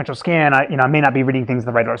when I do sequential scan, I may not be reading things in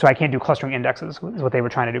the right order. So I can't do clustering indexes, is what they were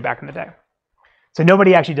trying to do back in the day. So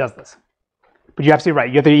nobody actually does this. But you're absolutely right.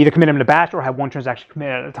 You have to either commit them in a batch or have one transaction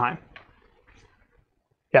committed at a time.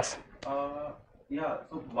 Yes? Yeah,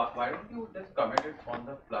 so why don't you just commit it on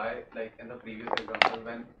the fly, like in the previous example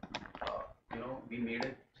when, we made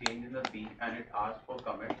a change in the B and it asked for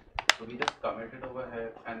commit. So we just committed over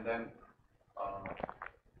here and then,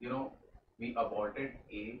 we aborted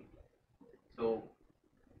A. So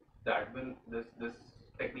that will, this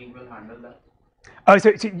technique will handle that. Oh,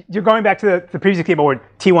 so you're going back to the previous example where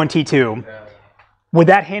T1, T2. Yeah. Would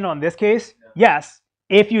that handle in this case? Yeah. Yes,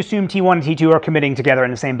 if you assume T1 and T2 are committing together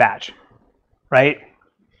in the same batch, right?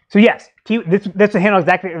 So yes, that's to handle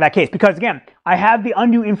exactly that case. Because again, I have the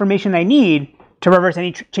undo information I need to reverse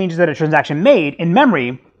any changes that a transaction made in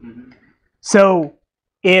memory. Mm-hmm. So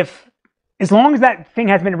as long as that thing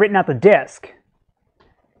has been written out the disk,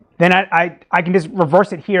 then I can just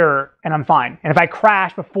reverse it here and I'm fine. And if I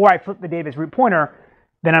crash before I flip the database root pointer,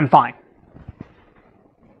 then I'm fine.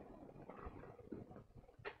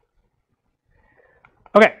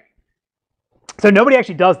 Okay, so nobody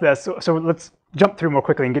actually does this, so let's jump through more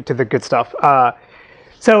quickly and get to the good stuff.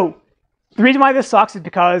 So the reason why this sucks is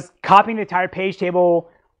because copying the entire page table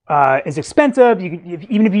is expensive.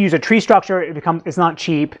 Even if you use a tree structure, it's not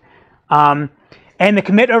cheap. And the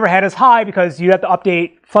commit overhead is high because you have to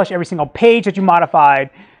flush every single page that you modified,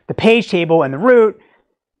 the page table and the root.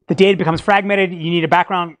 The data becomes fragmented. You need a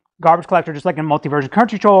background garbage collector, just like in multi-version current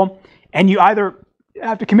control. And you either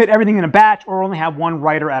have to commit everything in a batch or only have one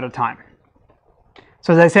writer at a time.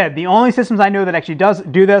 So as I said, the only systems I know that actually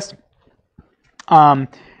do this were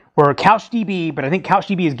CouchDB, but I think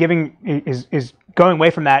CouchDB is going away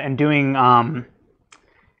from that and doing,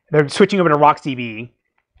 they're switching over to RocksDB.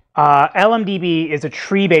 LMDB is a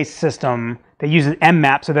tree-based system that uses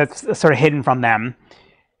mmap, so that's sort of hidden from them.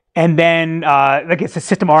 And then, like it's a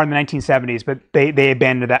System R in the 1970s, but they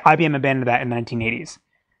abandoned that. IBM abandoned that in the 1980s.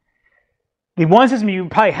 The one system you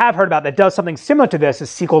probably have heard about that does something similar to this is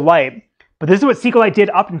SQLite, but this is what SQLite did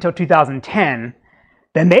up until 2010.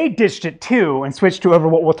 Then they ditched it too and switched to over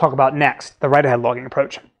what we'll talk about next, the write-ahead logging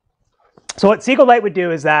approach. So what SQLite would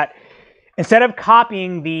do is that instead of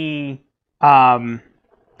copying the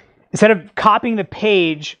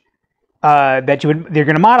page that they're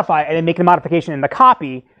going to modify and then make the modification in the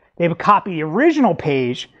copy, they would copy the original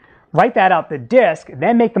page, write that out the disk,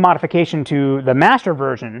 then make the modification to the master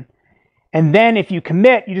version. And then if you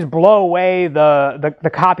commit, you just blow away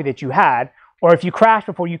the copy that you had. Or if you crash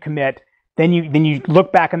before you commit, then you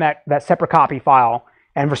look back in that separate copy file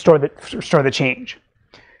and restore the change.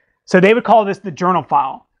 So they would call this the journal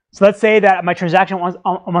file. So let's say that my transaction wants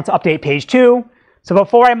to update page 2. So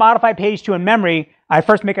before I modify page 2 in memory, I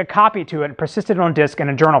first make a copy to it and persist it on disk in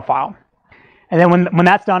a journal file. And then when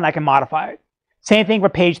that's done, I can modify it. Same thing for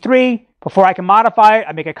page 3. Before I can modify it,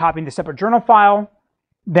 I make a copy in the separate journal file.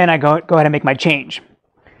 Then I go ahead and make my change.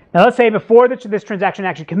 Now let's say before this transaction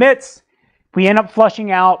actually commits, we end up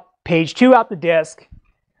flushing out page 2 out the disk.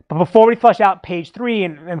 But before we flush out page 3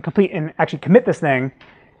 and actually commit this thing,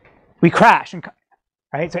 we crash,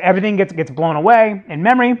 right? So everything gets blown away in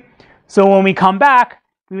memory. So when we come back,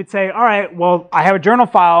 we would say, all right, well, I have a journal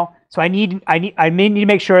file, so I may need to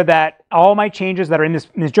make sure that all my changes that are in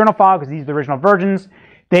this journal file, because these are the original versions,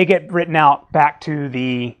 they get written out back to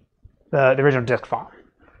the original disk file.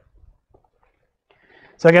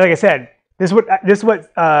 So again, like I said, this is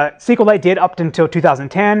what SQLite did up until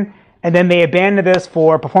 2010, and then they abandoned this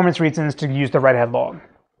for performance reasons to use the write-ahead log.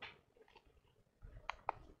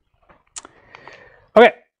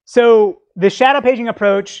 Okay, so the shadow paging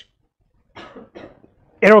approach,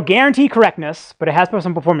 it'll guarantee correctness, but it has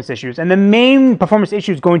some performance issues. And the main performance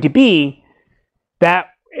issue is going to be that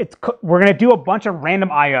we're going to do a bunch of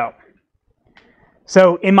random I/O.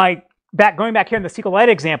 So going back here in the SQLite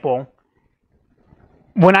example,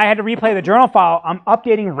 when I had to replay the journal file, I'm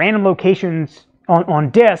updating random locations on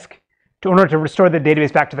disk in order to restore the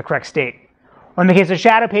database back to the correct state. Or in the case of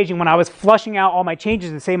shadow paging, when I was flushing out all my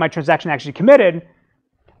changes to say my transaction actually committed,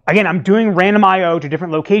 again, I'm doing random I/O to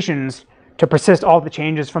different locations to persist all the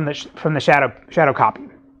changes from the shadow copy.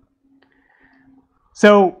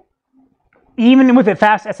 So even with the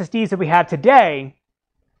fast SSDs that we have today,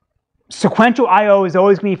 sequential I/O is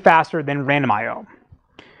always going to be faster than random I/O.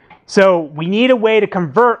 So we need a way to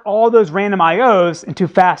convert all those random I/Os into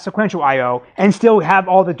fast sequential I/O and still have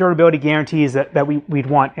all the durability guarantees that we'd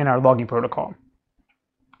want in our logging protocol.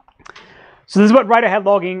 So this is what write-ahead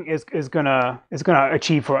logging is gonna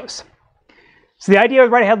achieve for us. So the idea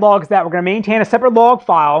of write-ahead log is that we're going to maintain a separate log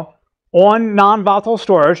file on non-volatile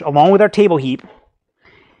storage along with our table heap.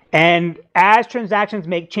 And as transactions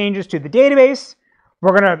make changes to the database,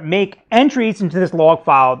 we're going to make entries into this log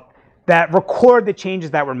file that record the changes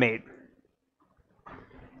that were made.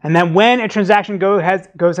 And then when a transaction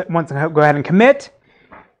wants to go ahead and commit,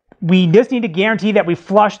 we just need to guarantee that we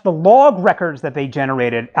flush the log records that they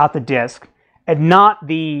generated out the disk and not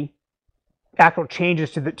the actual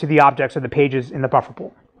changes to the objects or the pages in the buffer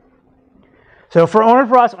pool. So in order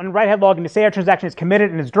for us on write-ahead logging to say our transaction is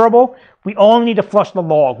committed and is durable, we only need to flush the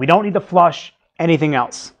log. We don't need to flush anything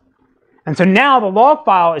else. And so now the log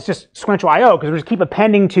file is just sequential I/O because we just keep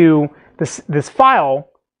appending to this file,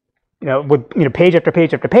 with page after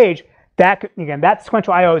page after page. That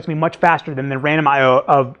sequential I/O is going to be much faster than the random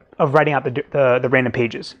I/O of writing out the random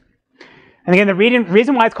pages. And again, the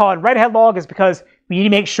reason why it's called write-ahead log is because we need to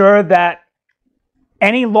make sure that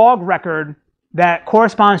any log record that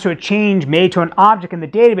corresponds to a change made to an object in the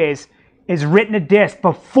database is written to disk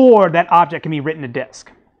before that object can be written to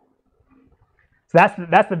disk. So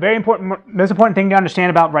that's the most important thing to understand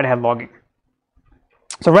about write-ahead logging.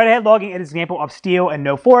 So write-ahead logging is an example of steal and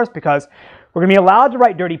no force because we're going to be allowed to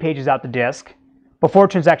write dirty pages out to disk before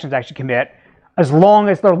transactions actually commit, as long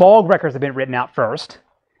as their log records have been written out first.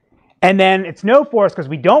 And then it's no force because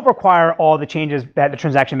we don't require all the changes that the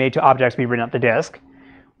transaction made to objects be written out to disk.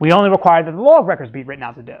 We only require that the log records be written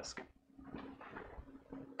out to disk.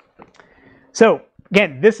 So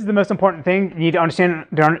again, this is the most important thing you need to understand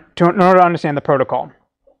in order to understand the protocol.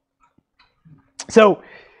 So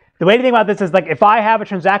the way to think about this is like if I have a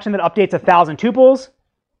transaction that updates 1,000 tuples,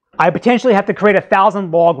 I potentially have to create 1,000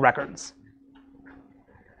 log records.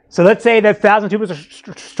 So let's say that 1,000 tuples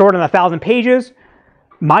are stored in 1,000 pages.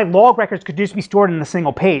 My log records could just be stored in a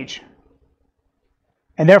single page.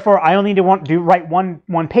 And therefore, I only need to write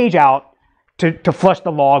one page out to flush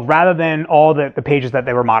the log rather than all the pages that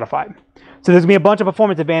they were modified. So there's going to be a bunch of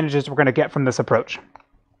performance advantages we're going to get from this approach.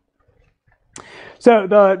 So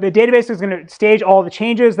the database is going to stage all the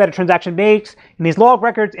changes that a transaction makes in these log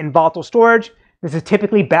records in volatile storage. This is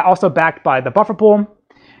typically also backed by the buffer pool.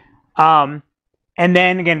 And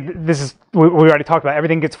then again, this is we already talked about.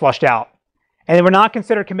 Everything gets flushed out. And then we're not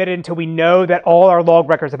considered committed until we know that all our log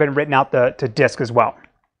records have been written out to disk as well.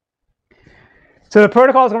 So the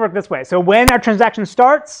protocol is going to work this way. So when our transaction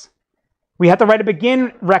starts, we have to write a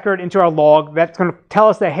begin record into our log that's going to tell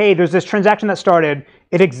us that, hey, there's this transaction that started.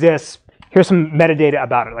 It exists. Here's some metadata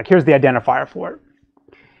about it. Like here's the identifier for it.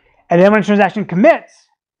 And then when a transaction commits,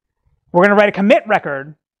 we're going to write a commit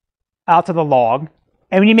record out to the log.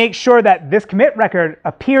 And we need to make sure that this commit record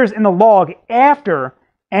appears in the log after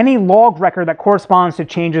any log record that corresponds to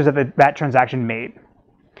changes that transaction made.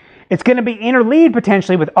 It's going to be interleaved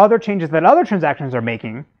potentially with other changes that other transactions are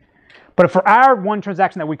making. But for our one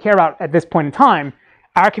transaction that we care about at this point in time,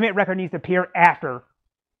 our commit record needs to appear after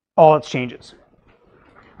all its changes.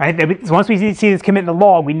 Right? So once we see this commit in the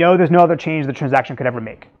log, we know there's no other change the transaction could ever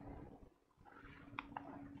make.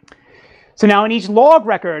 So now in each log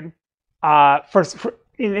record,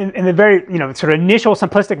 in the very sort of initial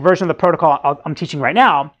simplistic version of the protocol I'm teaching right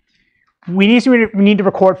now, we need to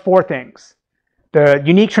record 4 things: the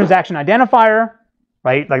unique transaction identifier,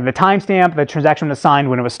 right, like the timestamp the transaction was assigned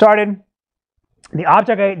when it was started, the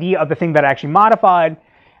object ID of the thing that I actually modified,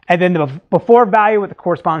 and then the before value that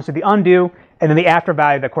corresponds to the undo, and then the after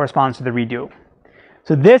value that corresponds to the redo.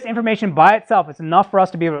 So this information by itself is enough for us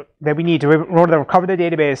to be able, that we need to in order to recover the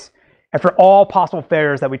database and for all possible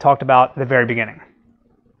failures that we talked about at the very beginning.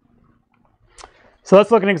 So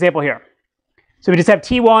let's look at an example here. So we just have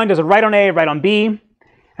T1 does a write on A, write on B,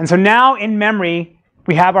 and so now in memory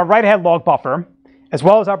we have our write-ahead log buffer as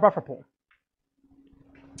well as our buffer pool.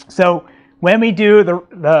 So when we do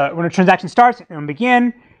when a transaction starts and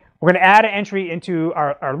begin, we're going to add an entry into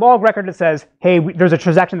our log record that says, hey, there's a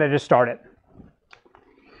transaction that just started.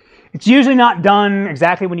 It's usually not done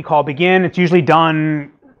exactly when you call begin. It's usually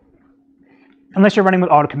done, unless you're running with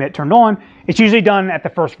auto commit turned on, it's usually done at the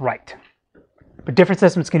first write. But different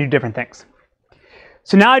systems can do different things.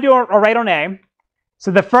 So now I do a write on A.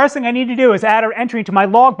 So the first thing I need to do is add an entry to my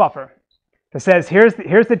log buffer that says, here's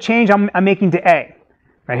the change I'm making to A.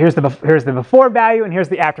 Right, here's the before value and here's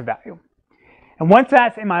the after value. And once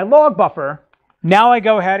that's in my log buffer, now I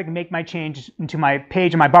go ahead and make my change into my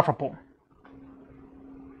page in my buffer pool.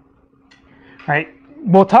 Right?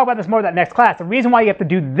 We'll talk about this more in that next class. The reason why you have to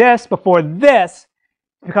do this before this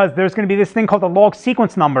is because there's going to be this thing called the log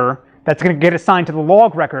sequence number that's going to get assigned to the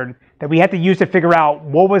log record that we have to use to figure out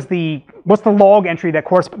what's the log entry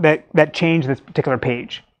that changed this particular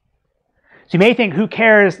page. So you may think, who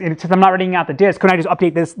cares, since I'm not reading out the disk, couldn't I just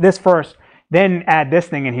update this first, then add this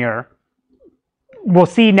thing in here? We'll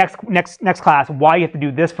see next class why you have to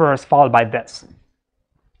do this first, followed by this.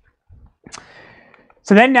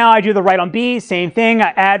 So then now I do the write on B, same thing. I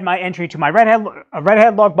add my entry to my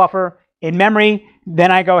write-ahead log buffer in memory.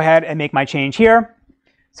 Then I go ahead and make my change here.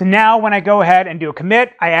 So now when I go ahead and do a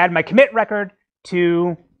commit, I add my commit record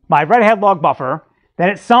to my write-ahead log buffer. Then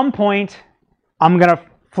at some point, I'm going to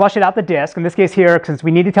flush it out the disk. In this case here, since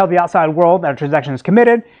we need to tell the outside world that a transaction is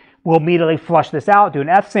committed, we'll immediately flush this out, do an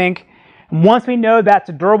fsync. And once we know that's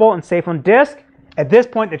durable and safe on disk, at this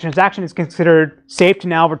point, the transaction is considered safe to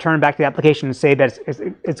now return back to the application and say that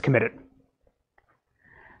it's committed.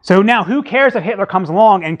 So now, who cares if Hitler comes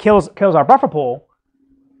along and kills our buffer pool?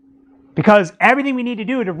 Because everything we need to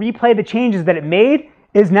do to replay the changes that it made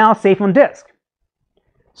is now safe on disk.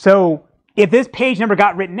 So if this page never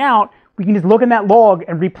got written out, we can just look in that log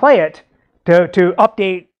and replay it to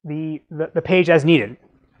update the page as needed,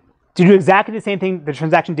 to do exactly the same thing the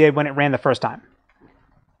transaction did when it ran the first time.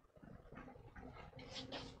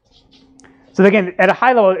 So again, at a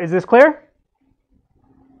high level, is this clear?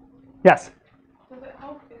 Yes? Does it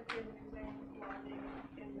help if you're using logging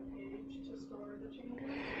in the page to store the changes?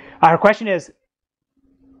 Our question is,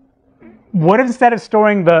 what if instead of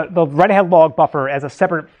storing the write-ahead log buffer as a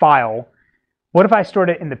separate file, what if I stored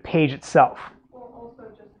it in the page itself? Well, also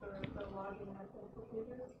just the logging method for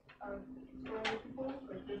pages of storing the people.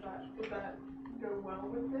 Like, does that go well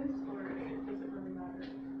with this, or does it really matter?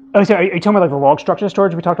 Oh, so are you talking about like the log structure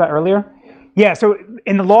storage we talked about earlier? Yeah, so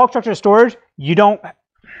in the log structure storage, you don't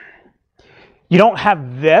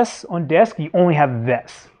have this on disk, you only have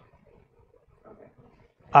this. Okay.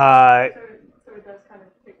 So it does kind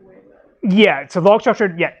of take away the... Yeah, so log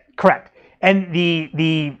structure, yeah, correct. And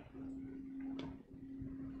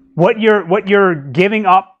what you're giving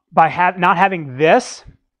up by not having this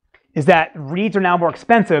is that reads are now more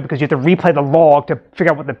expensive because you have to replay the log to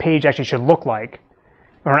figure out what the page actually should look like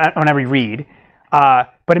on every read.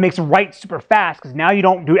 But it makes writes super fast because now you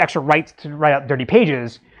don't do extra writes to write out dirty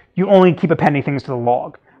pages. You only keep appending things to the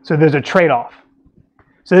log. So there's a trade-off.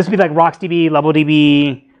 So this would be like RocksDB,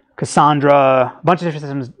 LevelDB, Cassandra, a bunch of different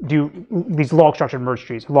systems do these log structured merge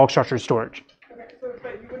trees, log structured storage. Okay, so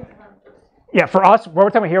but you wouldn't have this. Yeah, for us, what we're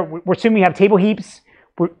talking about here, we're assuming we have table heaps.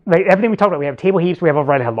 Like everything we talked about, we have table heaps, we have a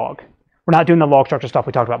write-ahead log. We're not doing the log structure stuff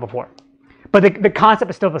we talked about before. But the concept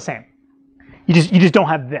is still the same. You just don't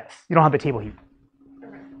have this. You don't have the table heap.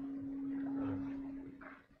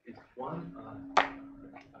 It's one, I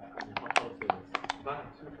mean, how close it is. If I have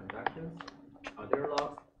two transactions, are there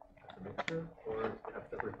logs as a mixture, or do they have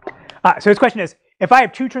separate files? So this question is, if I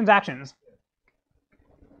have two transactions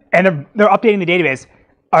and they're updating the database,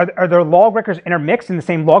 are their log records intermixed in the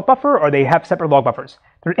same log buffer, or they have separate log buffers?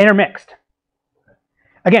 They're intermixed.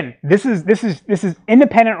 Again, this is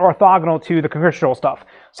independent or orthogonal to the concurrential stuff.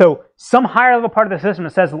 So some higher level part of the system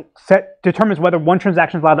that determines whether one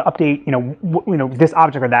transaction is allowed to update, this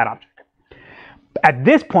object or that object. At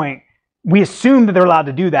this point, we assume that they're allowed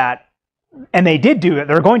to do that, and they did do it.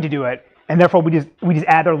 They're going to do it, and therefore we just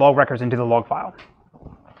add their log records into the log file.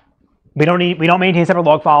 We don't maintain separate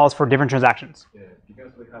log files for different transactions. Yeah,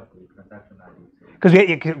 because we have the transaction ID.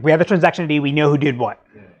 Because we have the transaction ID, we know who did what.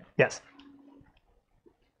 Yeah. Yes.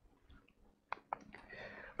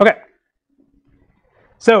 Okay.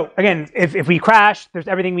 So again, if we crash, there's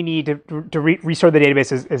everything we need to restore the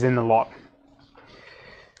database is in the log.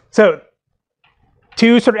 So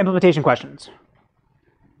 2 sort of implementation questions.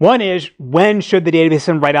 One is, when should the database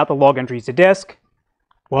system write out the log entries to disk?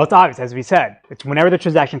 Well, it's obvious, as we said. It's whenever the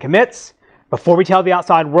transaction commits. Before we tell the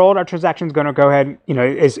outside world our transaction is going to go ahead,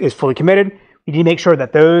 is fully committed, we need to make sure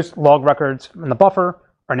that those log records in the buffer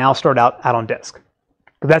are now stored out on disk.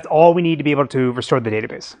 But that's all we need to be able to restore the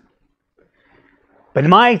database. But in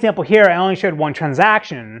my example here, I only showed one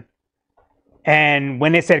transaction. And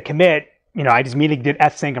when it said commit, I just immediately did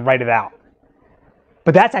fsync and write it out.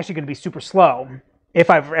 But that's actually going to be super slow. If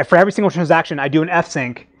for every single transaction, I do an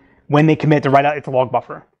fsync when they commit to write out its log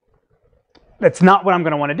buffer. That's not what I'm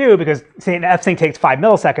going to want to do, because say an fsync takes 5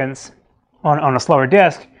 milliseconds on a slower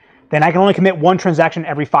disk, then I can only commit one transaction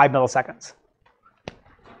every 5 milliseconds.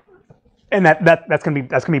 And that's going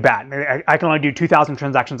to be bad. I can only do 2,000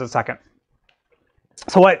 transactions a second.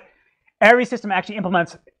 So what every system actually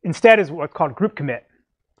implements instead is what's called group commit,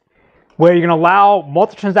 where you're going to allow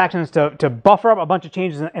multiple transactions to buffer up a bunch of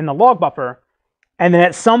changes in the log buffer, and then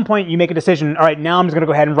at some point you make a decision, all right, now I'm just going to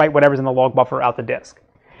go ahead and write whatever's in the log buffer out the disk.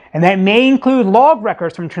 And that may include log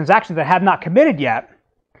records from transactions that have not committed yet,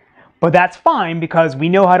 but that's fine because we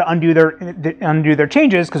know how to undo their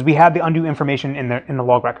changes because we have the undo information in the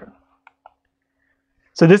log record.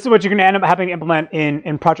 So this is what you're going to end up having to implement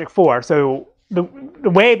in Project 4. So the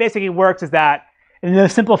way it basically works is that in the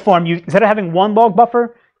simple form, instead of having one log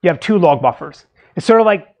buffer, you have 2 log buffers. It's sort of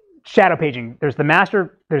like shadow paging. There's the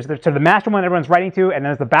master, there's sort of the master one everyone's writing to, and then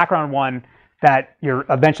there's the background one that you're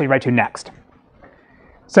eventually write to next.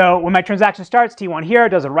 So when my transaction starts, T1 here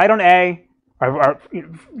does a write on A, or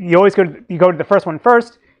you always go to the first one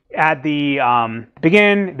first, add the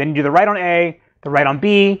begin, then you do the write on A, the write on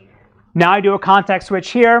B. Now I do a context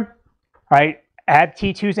switch here, right? Add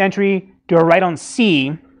T2's entry, do a write on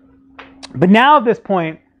C. But now at this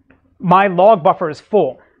point, my log buffer is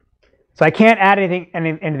full. So I can't add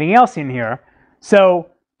anything else in here. So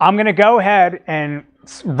I'm going to go ahead and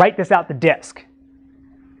write this out to disk.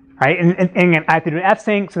 Right? And I have to do an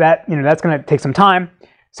fsync, so that that's going to take some time.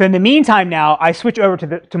 So in the meantime now, I switch over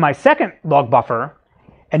to my second log buffer,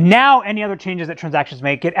 and now any other changes that transactions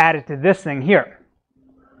make get added to this thing here.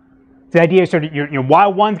 The idea is sort of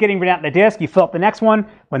while one's getting written out on the disk, you fill up the next one.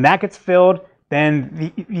 When that gets filled,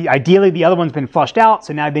 then ideally the other one's been flushed out.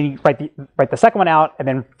 So now then you write the second one out and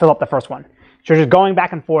then fill up the first one. So you're just going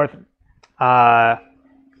back and forth.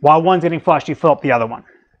 While one's getting flushed, you fill up the other one.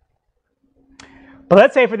 But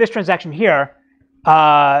let's say for this transaction here,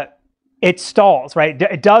 it stalls, right?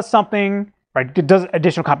 It does something, right? It does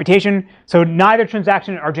additional computation. So neither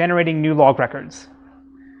transaction are generating new log records.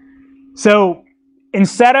 So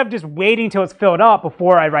instead of just waiting till it's filled up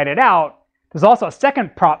before I write it out, there's also a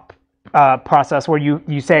second process where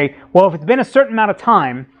you say, well, if it's been a certain amount of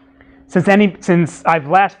time since I've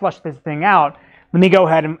last flushed this thing out, let me go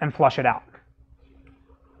ahead and flush it out.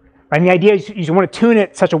 Right? And the idea is you want to tune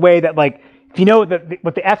it such a way that, like, if you know what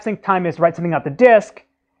the fsync time is to write something out the disk,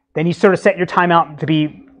 then you sort of set your timeout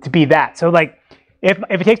to be that. So like if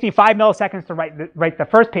it takes me 5 milliseconds to write the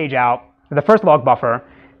first page out, or the first log buffer,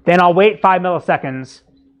 then I'll wait 5 milliseconds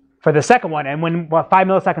for the second one. And when 5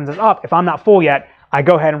 milliseconds is up, if I'm not full yet, I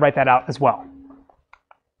go ahead and write that out as well.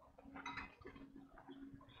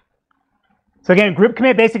 So again, group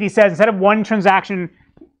commit basically says instead of one transaction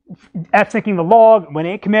fsyncing the log, when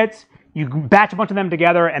it commits, you batch a bunch of them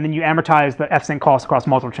together, and then you amortize the fsync cost across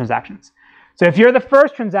multiple transactions. So if you're the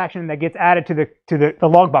first transaction that gets added to the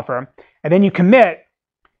log buffer, and then you commit,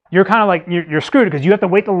 you're kind of like, you're screwed because you have to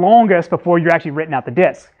wait the longest before you're actually written out the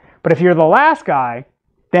disk. But if you're the last guy,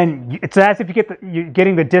 then it's as if you're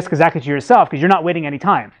getting the disk exactly to yourself because you're not waiting any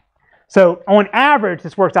time. So on average,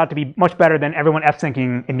 this works out to be much better than everyone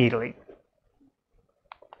fsyncing immediately.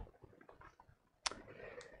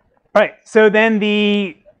 All right, so then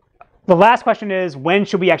the last question is, when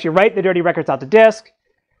should we actually write the dirty records out to disk?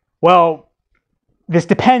 Well, this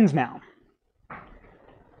depends now.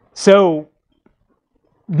 So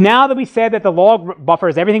now that we said that the log buffer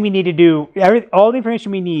is everything we need to do, all the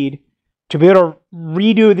information we need to be able to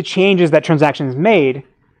redo the changes that transactions made,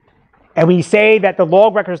 and we say that the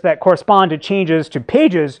log records that correspond to changes to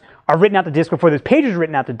pages are written out to disk before those pages are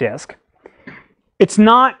written out to disk, it's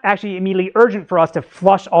not actually immediately urgent for us to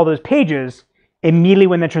flush all those pages immediately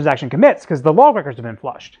when the transaction commits because the log records have been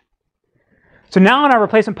flushed. So now in our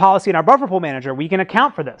replacement policy in our buffer pool manager, we can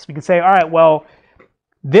account for this. We can say, all right, well,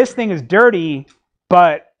 this thing is dirty,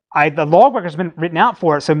 but the log record's been written out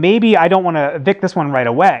for it, so maybe I don't want to evict this one right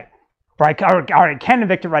away. Or I can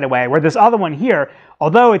evict it right away, where this other one here,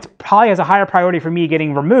 although it probably has a higher priority for me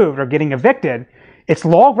getting removed or getting evicted, its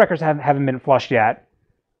log records haven't been flushed yet.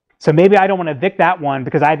 So maybe I don't want to evict that one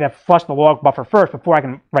because I had to flush the log buffer first before I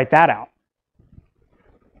can write that out.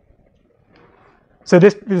 So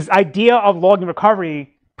this idea of logging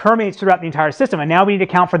recovery permeates throughout the entire system, and now we need to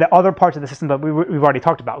account for the other parts of the system that we've already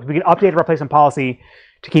talked about. We can update a replacement policy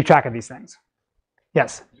to keep track of these things.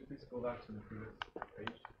 Yes? Could you please go back to the previous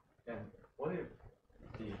page? And what if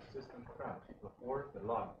the system crashed before the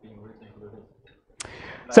log being written to the disk?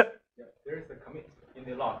 So, there is a commit in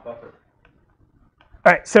the log buffer.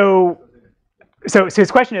 All right, so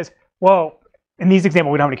his question is, well, in these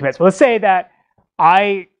examples, we don't have any commits. Well, let's say that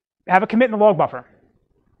I have a commit in the log buffer,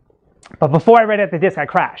 but before I write it at the disk, I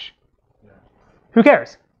crash. Yeah. Who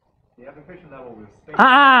cares? The application level will stay.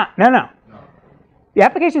 No. No. The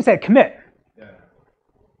application said commit. Yeah.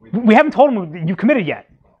 We haven't told them that you committed yet.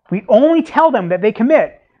 We only tell them that they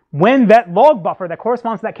commit when that log buffer that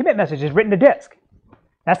corresponds to that commit message is written to disk.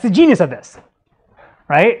 That's the genius of this,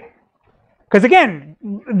 right? Because again,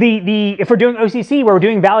 if we're doing OCC where we're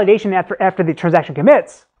doing validation after the transaction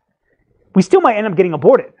commits, we still might end up getting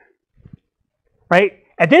aborted, right?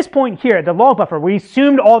 At this point here, the log buffer, we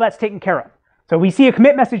assumed all that's taken care of. So we see a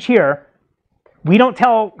commit message here. We don't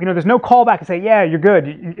tell, there's no callback to say, yeah, you're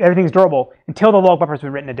good, everything's durable, until the log buffer has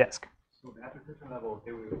been written to disk. So the application level,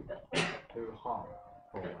 they will hang for a while.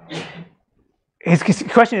 His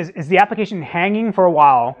question is the application hanging for a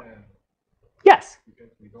while? Yes.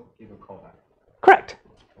 Because we don't give a callback. Correct.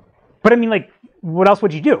 But I mean, like, what else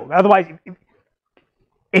would you do? Otherwise,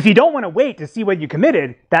 if you don't want to wait to see what you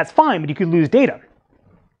committed, that's fine, but you could lose data.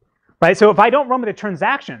 Right? So if I don't run with a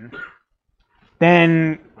transaction,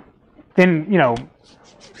 then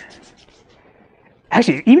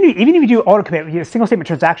actually, even if you do auto commit, a single statement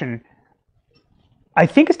transaction, I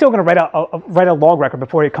think it's still going to write a log record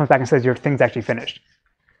before it comes back and says your thing's actually finished.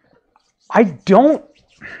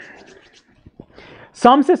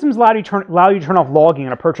 Some systems allow you to turn off logging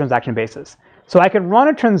on a per transaction basis. So I could run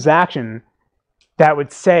a transaction that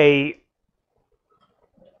would say,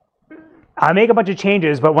 I make a bunch of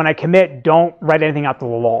changes, but when I commit, don't write anything out to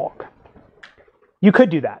the log. You could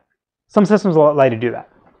do that. Some systems will allow you to do that.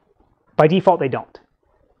 By default, they don't.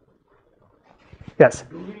 Yes?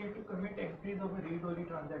 Do we need to commit entries of a read-only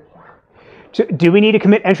transaction? Do we need to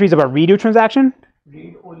commit entries of a redo transaction?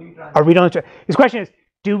 Read-only transaction. A read-only. His question is,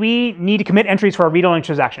 do we need to commit entries for a read-only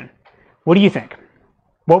transaction? What do you think?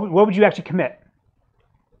 What would you actually commit?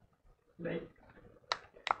 Like,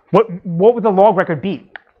 what would the log record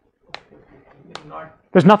be? not.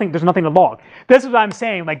 There's nothing to log. This is what I'm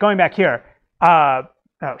saying. Like going back here. Oh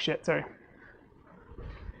shit! Sorry.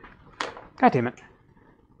 God damn it.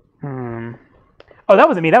 Oh, that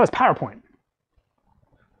wasn't me. That was PowerPoint.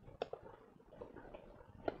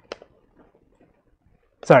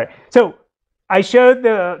 Sorry. So I showed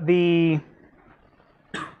the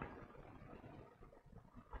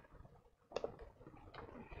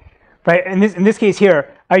right in this case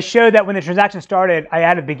here. I showed that when the transaction started, I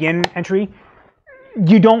added begin entry.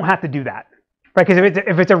 You don't have to do that, right? Because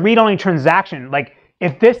if it's a read-only transaction, like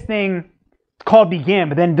if this thing called begin,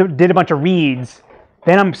 but then did a bunch of reads,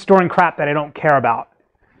 then I'm storing crap that I don't care about.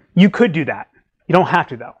 You could do that. You don't have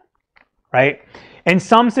to though, right? In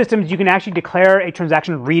some systems, you can actually declare a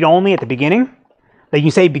transaction read-only at the beginning. Like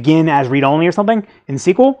you say begin as read-only or something in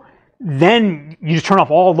SQL. Then you just turn off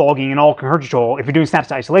all logging and all concurrent control if you're doing snaps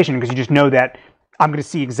to isolation because you just know that I'm going to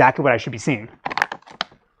see exactly what I should be seeing.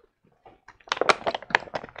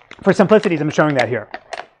 For simplicities, I'm showing that here.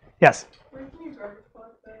 Yes? Where can you garbage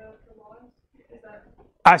collect the logs? Is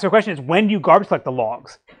that... So the question is, when do you garbage collect the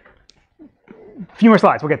logs? A few more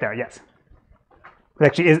slides, we'll get there, yes. It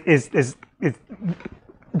actually is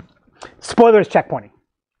spoilers checkpointing,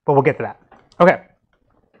 but we'll get to that. Okay.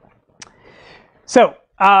 So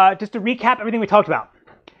just to recap everything we talked about.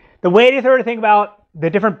 The way to think about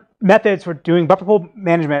the different methods for doing buffer pool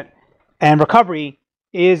management and recovery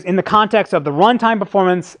is in the context of the runtime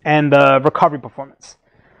performance and the recovery performance.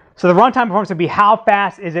 So the runtime performance would be how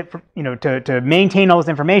fast is it for, to maintain all this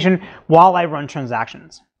information while I run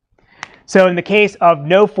transactions. So in the case of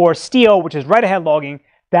no force steal, which is write-ahead logging,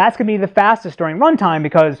 that's going to be the fastest during runtime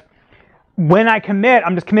because when I commit,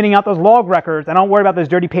 I'm just committing out those log records. I don't worry about those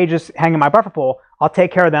dirty pages hanging in my buffer pool. I'll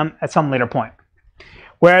take care of them at some later point.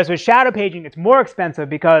 Whereas with shadow paging, it's more expensive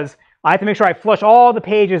because I have to make sure I flush all the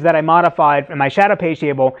pages that I modified in my shadow page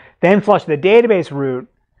table, then flush the database route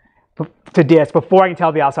to disk before I can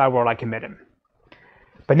tell the outside world I committed.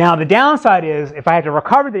 But now the downside is if I have to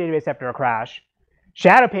recover the database after a crash,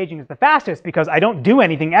 shadow paging is the fastest because I don't do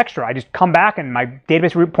anything extra. I just come back and my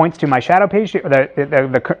database root points to my shadow page, or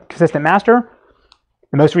the consistent master,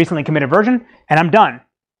 the most recently committed version, and I'm done.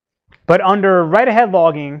 But under write-ahead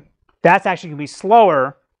logging, that's actually going to be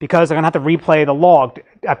slower because I'm going to have to replay the log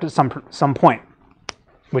up to some point,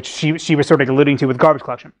 which she was sort of alluding to with garbage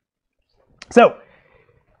collection. So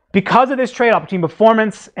because of this trade-off between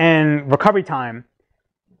performance and recovery time,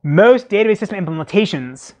 most database system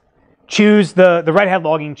implementations choose the write-ahead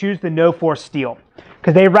logging, choose the no-force steal,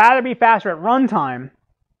 because they'd rather be faster at runtime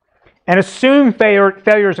and assume failures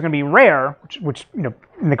are going to be rare, which in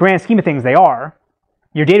the grand scheme of things they are.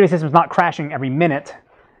 Your database system is not crashing every minute.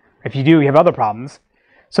 If you do, you have other problems.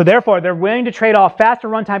 So therefore, they're willing to trade off faster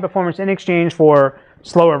runtime performance in exchange for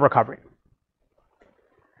slower recovery.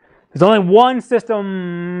 There's only one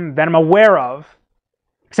system that I'm aware of,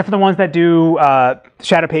 except for the ones that do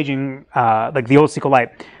shadow paging, like the old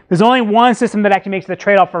SQLite. There's only one system that actually makes the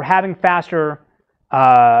trade-off for having faster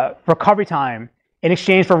recovery time in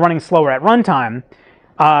exchange for running slower at runtime.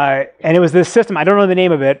 And it was this system, I don't know the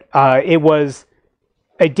name of it. It was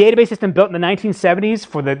a database system built in the 1970s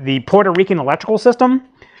for the Puerto Rican electrical system.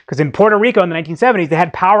 Because in Puerto Rico in the 1970s, they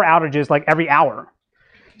had power outages like every hour.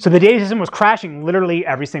 So the data system was crashing literally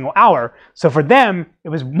every single hour. So for them, it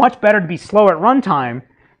was much better to be slower at runtime,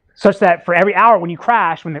 such that for every hour when you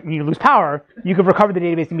crash, when you lose power, you could recover the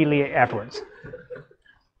database immediately afterwards.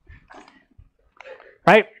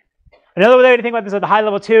 Right? Another way to think about this at the high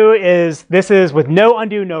level too is this is with no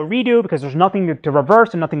undo, no redo, because there's nothing to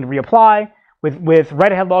reverse and nothing to reapply. With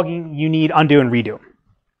write-ahead logging, you need undo and redo.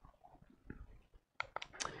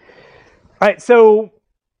 All right, so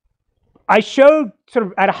I showed sort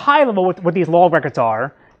of at a high level what these log records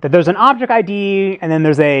are, that there's an object ID and then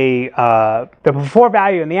there's the before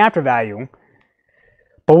value and the after value.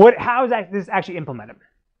 But how is this actually implemented?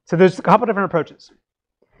 So there's a couple different approaches.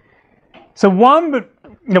 So one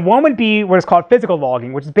would be what is called physical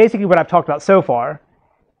logging, which is basically what I've talked about so far,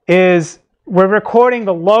 is we're recording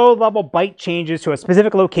the low-level byte changes to a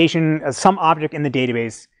specific location of some object in the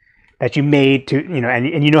database that you made to,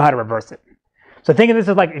 and you know how to reverse it. So think of this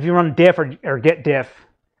as like if you run diff or get diff,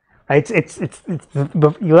 right? It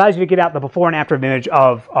allows you to get out the before and after image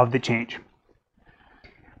of the change.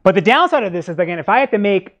 But the downside of this is, again, if I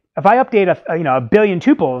update a billion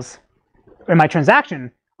tuples in my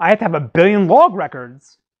transaction, I have to have a billion log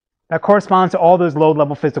records that corresponds to all those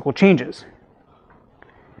low-level physical changes.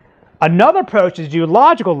 Another approach is to do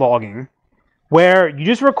logical logging, where you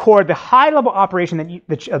just record the high-level operation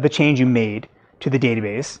of the change you made to the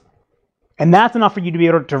database, and that's enough for you to be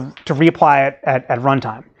able to reapply it at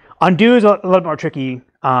runtime. Undo is a little more tricky,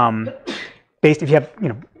 based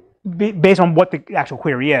on what the actual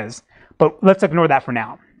query is. But let's ignore that for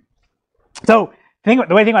now. So the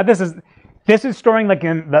way to think about this is storing like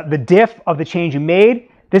in the diff of the change you made.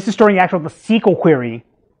 This is storing the SQL query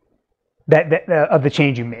of the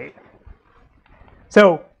change you made.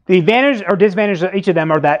 So the advantage or disadvantage of each of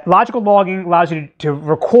them are that logical logging allows you to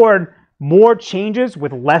record more changes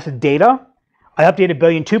with less data. I update a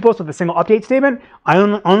billion tuples with a single update statement. I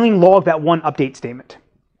only log that one update statement.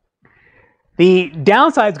 The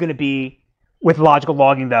downside is going to be with logical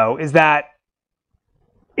logging, though, is that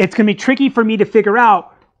it's going to be tricky for me to figure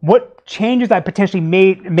out what changes I potentially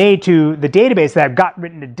made to the database that I've got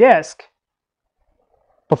written to disk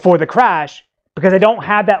before the crash, because I don't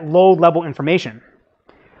have that low-level information.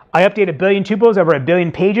 I update a billion tuples over a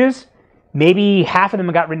billion pages. Maybe half of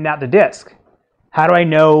them got written out to disk. How do I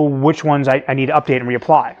know which ones I need to update and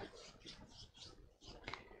reapply?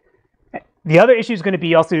 The other issue is going to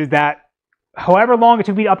be also that however long it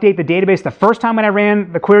took me to update the database the first time when I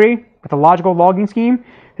ran the query with the logical logging scheme,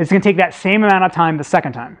 it's going to take that same amount of time the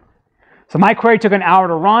second time. So my query took an hour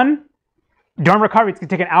to run. During recovery, it's going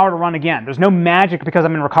to take an hour to run again. There's no magic because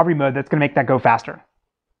I'm in recovery mode that's going to make that go faster.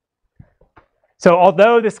 So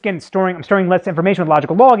although this again I'm storing less information with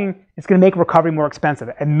logical logging, it's going to make recovery more expensive.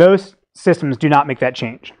 And most systems do not make that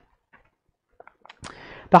change.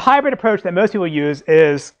 The hybrid approach that most people use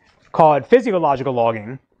is called physiological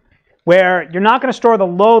logging, where you're not going to store the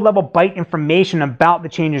low-level byte information about the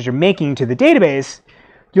changes you're making to the database.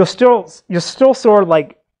 You'll still store,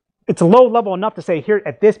 like, it's low level enough to say, here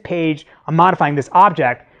at this page I'm modifying this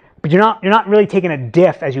object, but you're not really taking a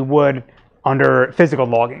diff as you would under physical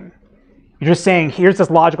logging. You're just saying, here's this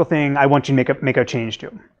logical thing I want you to make a change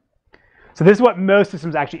to. So this is what most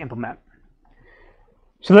systems actually implement.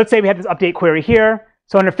 So let's say we have this update query here.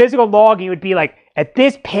 So under physical logging, it would be like, at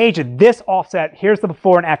this page, at this offset, here's the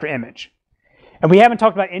before and after image. And we haven't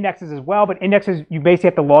talked about indexes as well, but indexes, you basically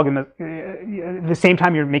have to log in the same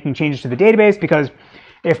time you're making changes to the database, because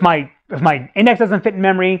if my index doesn't fit in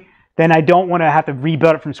memory, then I don't want to have to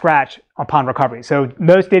rebuild it from scratch upon recovery. So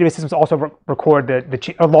most database systems also record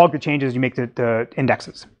or log the changes you make to the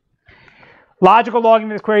indexes. Logical logging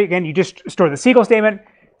of this query, again, you just store the SQL statement.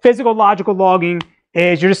 Physical logical logging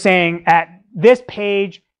is you're just saying at this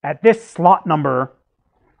page, at this slot number,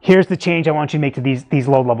 here's the change I want you to make to these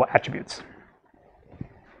low-level attributes.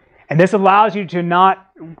 And this allows you to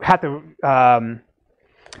not have to,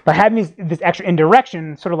 by having this extra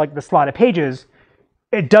indirection, sort of like the slotted pages,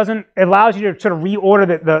 it allows you to sort of reorder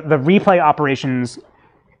the replay operations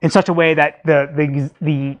in such a way that the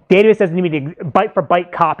database doesn't need a byte for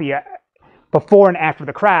byte copy before and after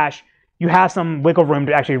the crash. You have some wiggle room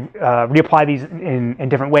to actually reapply these in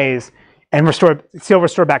different ways and still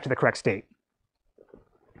restore back to the correct state.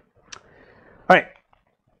 All right.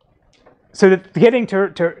 So getting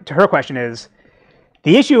to her question is,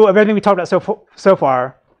 the issue of everything we talked about so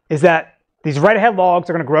far is that these write-ahead logs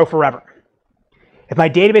are going to grow forever. If my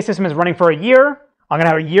database system is running for a year, I'm going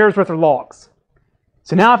to have a year's worth of logs.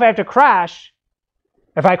 So now if I have to crash,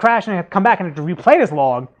 if I crash and I come back and I have to replay this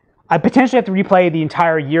log, I potentially have to replay the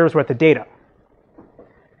entire year's worth of data.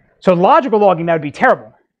 So logical logging, that would be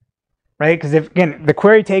terrible, right? Because again, the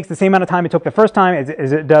query takes the same amount of time it took the first time as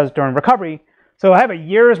it does during recovery. So I have a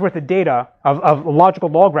year's worth of data of logical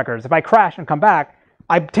log records. If I crash and come back,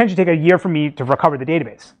 I potentially take a year for me to recover the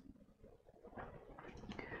database.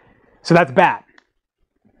 So that's bad.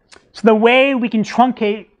 So the way we can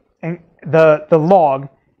truncate the log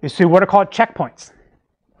is through what are called checkpoints.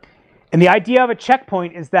 And the idea of a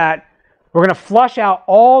checkpoint is that we're going to flush out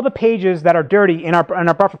all the pages that are dirty in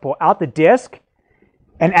our buffer pool out the disk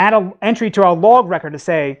and add an entry to our log record to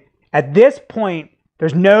say, at this point,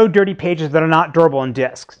 there's no dirty pages that are not durable in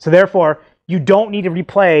disk. So therefore, you don't need to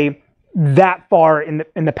replay that far in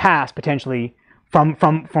the past, potentially, from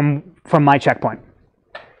my checkpoint.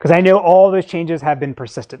 Because I know all those changes have been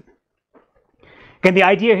persisted. Again, the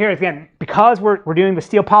idea here is, again, because we're doing the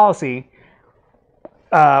steal policy,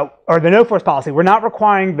 or the no-force policy, we're not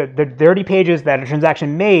requiring the dirty pages that a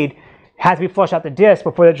transaction made has to be flushed out the disk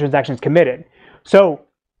before the transaction is committed. So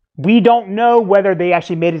we don't know whether they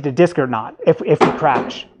actually made it to disk or not if we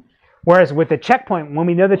crash. Whereas with the checkpoint, when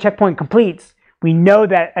we know the checkpoint completes, we know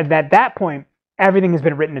that at that point, everything has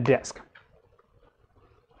been written to disk.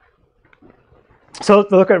 So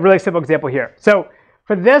let's look at a really simple example here. So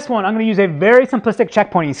for this one, I'm going to use a very simplistic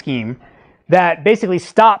checkpointing scheme that basically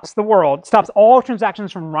stops all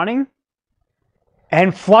transactions from running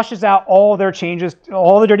and flushes out all their changes,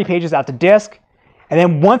 all the dirty pages out to disk. And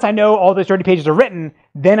then once I know all those dirty pages are written,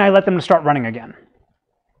 then I let them start running again.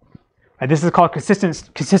 This is called consistent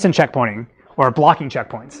checkpointing or blocking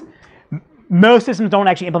checkpoints. Most systems don't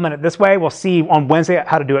actually implement it this way. We'll see on Wednesday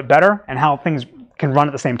how to do it better and how things can run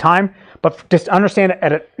at the same time. But just understand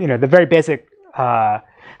at the very basic how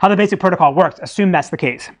the basic protocol works. Assume that's the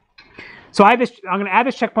case. So I'm going to add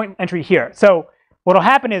this checkpoint entry here. So what will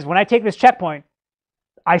happen is when I take this checkpoint,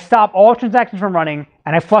 I stop all transactions from running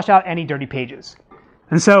and I flush out any dirty pages.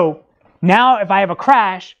 And so now if I have a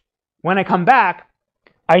crash, when I come back,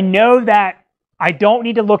 I know that I don't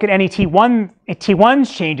need to look at any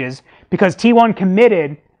T1's changes because T1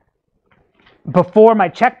 committed before my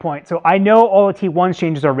checkpoint. So I know all the T1's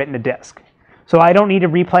changes are written to disk. So I don't need to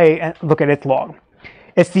replay and look at its log.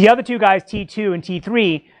 It's the other two guys, T2 and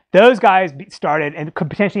T3. Those guys started and could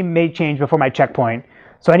potentially made change before my checkpoint.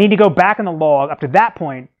 So I need to go back in the log up to that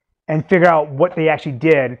point and figure out what they actually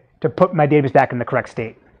did to put my database back in the correct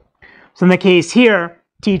state. So in the case here,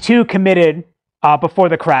 T2 committed before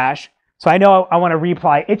the crash. So I know I want to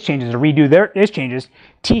reapply its changes or redo its changes.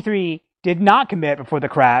 T3 did not commit before the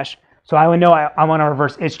crash. So I would know I want to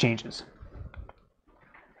reverse its changes.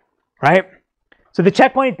 Right? So the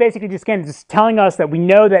checkpoint is basically just telling us that we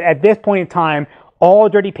know that at this point in time, all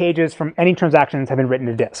dirty pages from any transactions have been written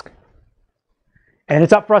to disk. And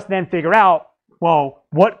it's up for us to then figure out, well,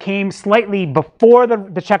 what came slightly before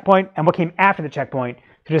the checkpoint and what came after the checkpoint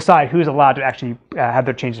to decide who's allowed to actually have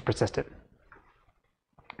their changes persisted.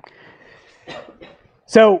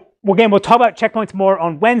 So again, we'll talk about checkpoints more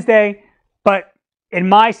on Wednesday, but in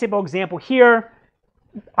my simple example here,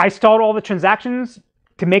 I stalled all the transactions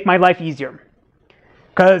to make my life easier.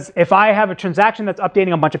 Because if I have a transaction that's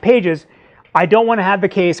updating a bunch of pages, I don't want to have the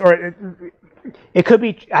case, or it could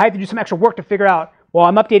be I have to do some extra work to figure out, well,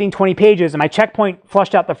 I'm updating 20 pages and my checkpoint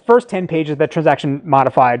flushed out the first 10 pages that transaction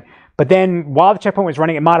modified, but then while the checkpoint was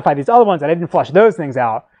running, it modified these other ones and I didn't flush those things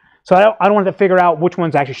out. So I don't want to figure out which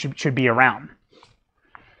ones actually should be around.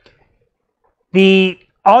 The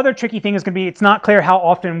other tricky thing is going to be it's not clear how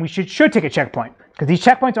often we should take a checkpoint, because these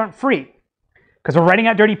checkpoints aren't free, because we're writing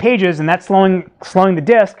out dirty pages and that's slowing the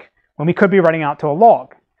disk when we could be writing out to a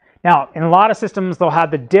log. Now, in a lot of systems, they'll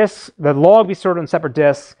have the log be stored on separate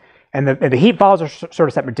disks, and the heap files are stored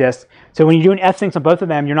on separate disks. So when you're doing fsyncs on both of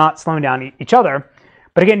them, you're not slowing down each other.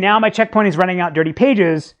 But again, now my checkpoint is running out dirty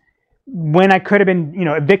pages when I could have been,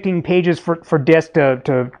 evicting pages for disk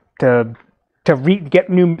to get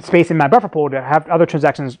new space in my buffer pool to have other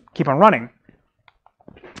transactions keep on running.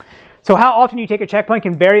 So how often you take a checkpoint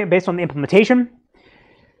can vary based on the implementation.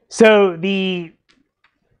 So the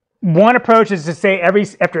one approach is to say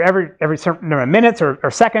after every certain number of minutes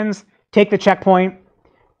or seconds, take the checkpoint.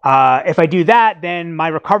 If I do that, then my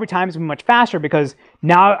recovery time is much faster, because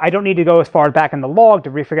now I don't need to go as far back in the log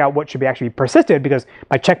to figure out what should be actually persisted, because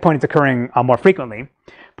my checkpoint is occurring more frequently.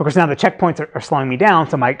 Because now the checkpoints are slowing me down,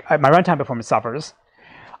 so my runtime performance suffers.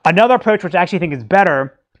 Another approach, which I actually think is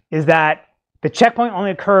better, is that the checkpoint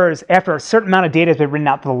only occurs after a certain amount of data has been written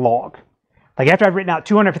out to the log. Like after I've written out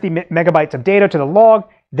 250 megabytes of data to the log,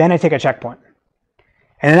 then I take a checkpoint.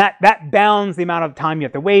 And that bounds the amount of time you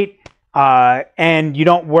have to wait, and you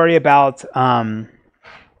don't worry about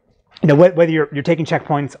whether you're taking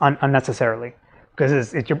checkpoints unnecessarily.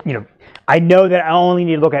 Because I know that I only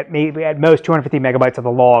need to look at maybe at most 250 megabytes of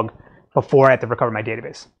the log before I have to recover my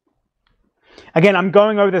database. Again, I'm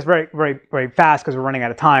going over this very, very, very fast because we're running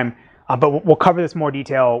out of time, but we'll cover this in more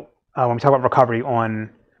detail when we talk about recovery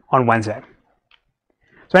on Wednesday.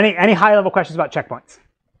 So any high-level questions about checkpoints?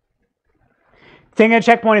 Thinking a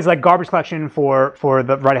checkpoint is like garbage collection for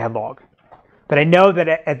the write-ahead log. But I know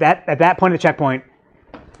that at that point of the checkpoint,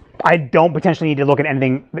 I don't potentially need to look at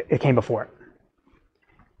anything that came before it.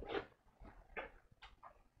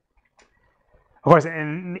 Of course,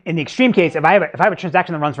 in the extreme case, if I have a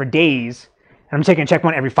transaction that runs for days, and I'm taking a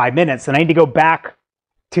checkpoint every 5 minutes, then I need to go back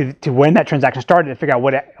to when that transaction started to figure out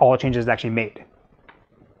what all changes actually made.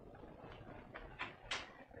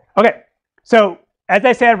 Okay, so as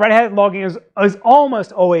I said, write-ahead logging is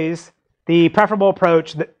almost always the preferable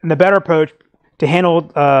approach, and the better approach to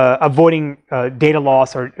handle avoiding data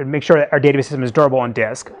loss or make sure that our database system is durable on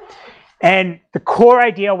disk. And the core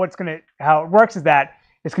idea of how it works is that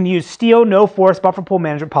it's going to use steal no-force buffer pool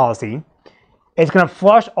management policy. It's going to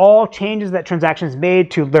flush all changes that transactions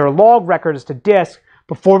made to their log records to disk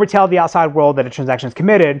before we tell the outside world that a transaction is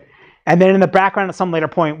committed. And then in the background at some later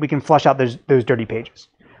point, we can flush out those dirty pages.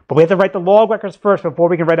 But we have to write the log records first before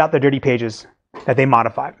we can write out the dirty pages that they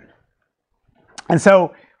modified. And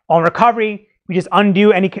so on recovery, we just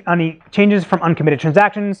undo any changes from uncommitted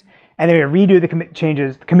transactions, and then we redo the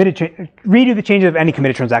changes of any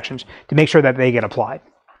committed transactions to make sure that they get applied.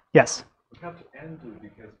 Yes? We have to undo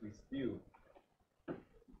because we steal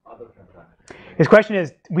other transactions. His question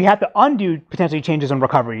is, we have to undo potentially changes on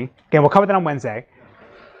recovery. Again, we'll cover that on Wednesday.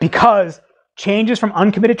 Because changes from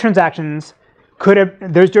uncommitted transactions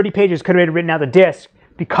those dirty pages could have been written out the disk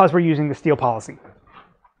because we're using the steal policy.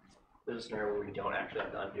 There's a scenario where we don't actually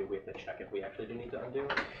have to undo. We have to check if we actually do need to undo.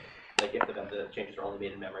 Like if the changes are only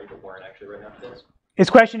made in memory but weren't actually written out to disk. His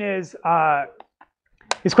question is, are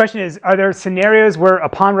there scenarios where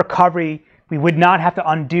upon recovery we would not have to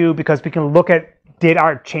undo because we can look at did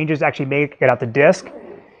our changes actually make it out the disk?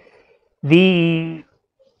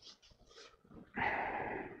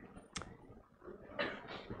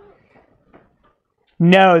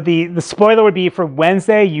 No, the spoiler would be for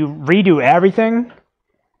Wednesday, you redo everything.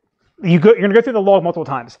 You're going to go through the log multiple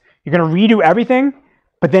times. You're going to redo everything,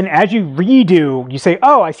 but then as you redo, you say,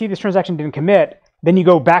 oh, I see this transaction didn't commit. Then you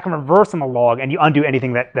go back and reverse on the log, and you undo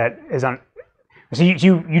anything that is on. So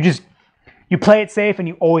you play it safe, and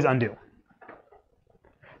you always undo.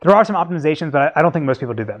 There are some optimizations, but I don't think most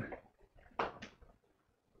people do them.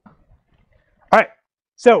 All right,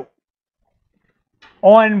 so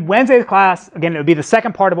on Wednesday's class, again, it would be the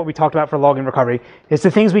second part of what we talked about for logging recovery. It's the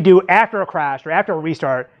things we do after a crash or after a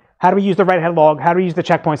restart. How do we use the write-ahead log? How do we use the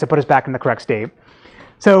checkpoints to put us back in the correct state?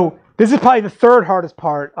 So this is probably the third hardest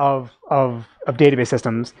part of database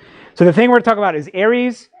systems. So the thing we're going to talk about is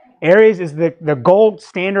Aries. Aries is the gold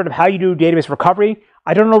standard of how you do database recovery.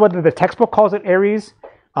 I don't know whether the textbook calls it Aries,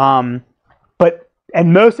 and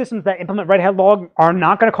most systems that implement write-ahead log are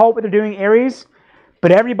not going to call it what they're doing Aries.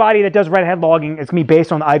 But everybody that does write-ahead logging is going to be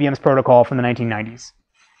based on IBM's protocol from the 1990s.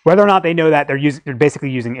 Whether or not they know that, they're basically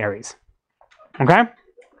using Aries. Okay? All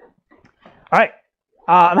right.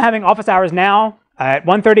 I'm having office hours now at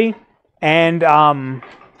 1:30, and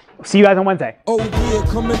see you guys on Wednesday. Oh yeah,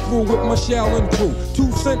 coming through with my shell and crew.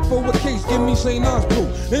 2 cents for a case, give me St. Nas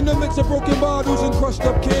blue. In the mix of broken bottles and crushed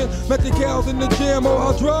up cans, met the cows in the jam, oh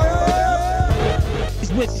I'll dry.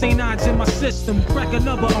 with St. Ides in my system. Crack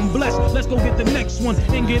another, I'm blessed. Let's go get the next one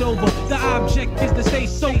and get over. The object is to stay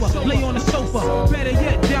sober. Lay on the sofa. Better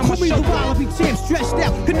yet, down my shoulder. I'll be Tim, stressed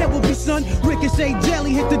out. Could never be son. Ricochet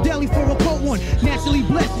jelly, hit the deli for a cold one. Naturally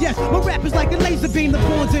blessed, yes. My rap is like a laser beam. The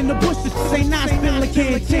pawns in the bushes. St. Ides spin like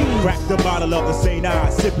canteen. Crack the bottle of the St.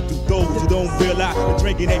 Ides, sipping through those who don't realize the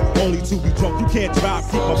drinking ain't only to be drunk. You can't drive,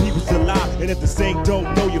 keep my people alive. And if the saint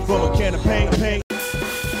don't know you from a can of pain,